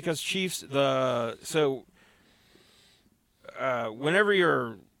another reason because Chiefs whenever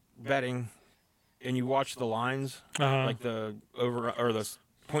you're betting and you watch the lines like the over or the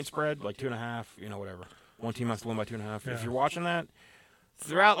point spread like 2.5, whatever. One team has to win by 2.5. Yeah. If you're watching that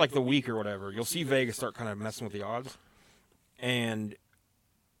throughout like the week or whatever, you'll see Vegas start kind of messing with the odds, and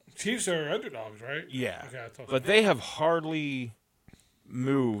Chiefs are underdogs, right? yeah, Okay, I thought but they have hardly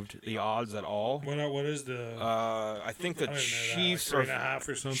moved the odds at all. What is the? I think the I didn't know that, Chiefs like are 3.5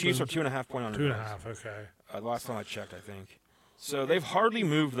 or something. Chiefs are 2.5 point underdogs. 2.5. Okay. Last time I checked, I think. So they've hardly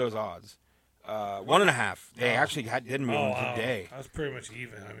moved those odds. 1.5. They actually did move them today. That's pretty much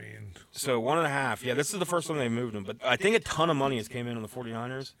even. I mean. So 1.5. Yeah, this is the first time they moved them. But I think a ton of money has came in on the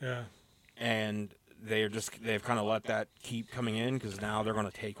 49ers. Yeah. And they've kind of let that keep coming in because now they're going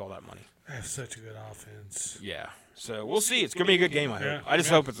to take all that money. They have such a good offense. Yeah. So we'll see. It's going to be a good game, I hope. Yeah. I just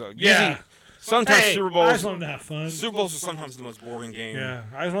hope it's a Yeah. easy. Sometimes Super I Bowls. just want to have fun. Super Bowls are sometimes the most boring game. Yeah,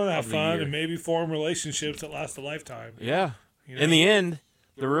 I just want to have of the fun year. and maybe form relationships that last a lifetime. Yeah. You know? In the end,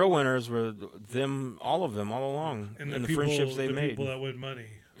 the real winners were all of them, all along, and the people, friendships they the made. people that win money.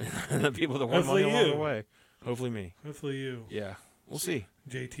 And the people that won money Hopefully along you. the way. Hopefully me. Hopefully you. Yeah. We'll see.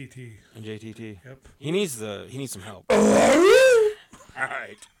 JTT. And JTT. Yep. He needs some help. All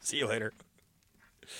right. See you later.